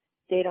people.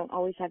 They don't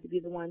always have to be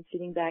the one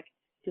sitting back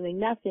doing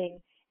nothing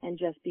and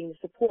just being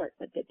support,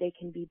 but that they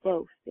can be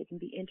both. They can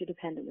be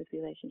interdependent with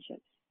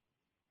relationships.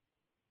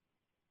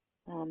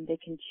 They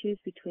can choose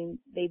between,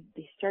 they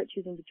start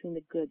choosing between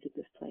the goods at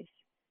this place.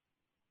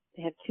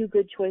 They have two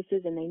good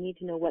choices and they need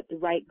to know what the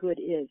right good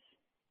is.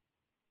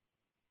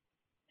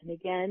 And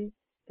again,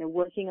 they're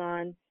working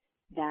on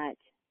that,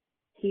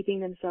 keeping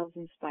themselves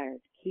inspired,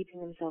 keeping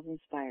themselves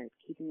inspired,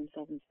 keeping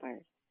themselves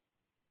inspired.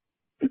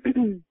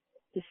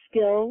 The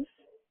skills,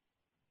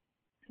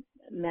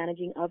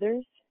 managing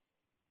others,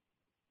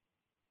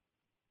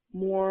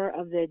 more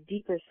of the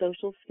deeper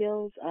social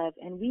skills of,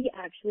 and we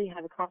actually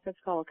have a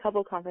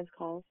couple conference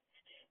calls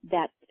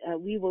that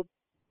we will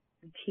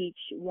teach.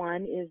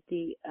 One is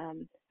the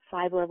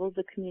 5 levels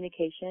of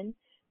communication,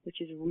 which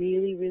is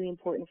really, really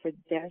important for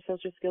their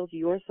social skills,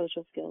 your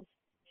social skills.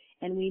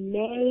 And we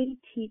may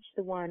teach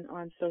the one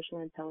on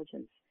social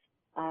intelligence.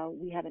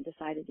 We haven't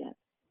decided yet.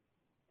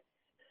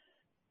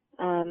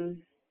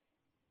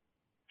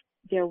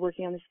 They're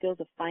working on the skills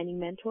of finding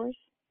mentors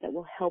that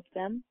will help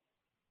them,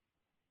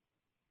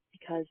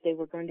 because they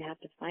were going to have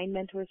to find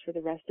mentors for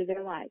the rest of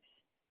their lives.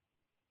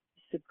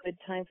 It's a good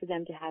time for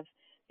them to have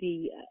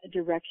the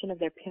direction of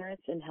their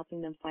parents and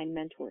helping them find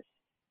mentors.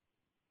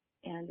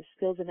 And the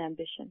skills of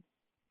ambition.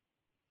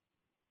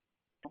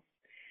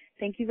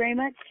 Thank you very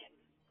much.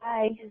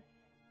 Bye.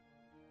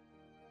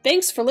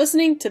 Thanks for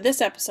listening to this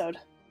episode.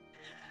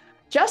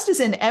 Just as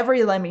in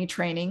every LEMI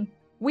training,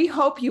 we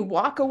hope you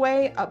walk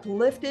away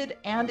uplifted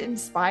and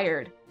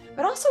inspired,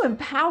 but also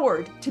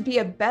empowered to be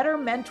a better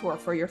mentor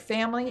for your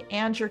family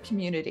and your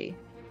community.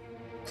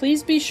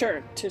 Please be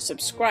sure to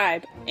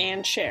subscribe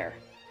and share.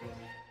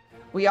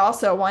 We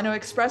also want to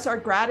express our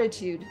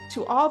gratitude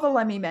to all the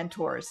LEMI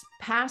mentors,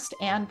 past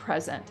and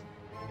present.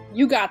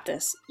 You got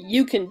this.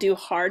 You can do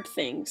hard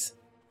things.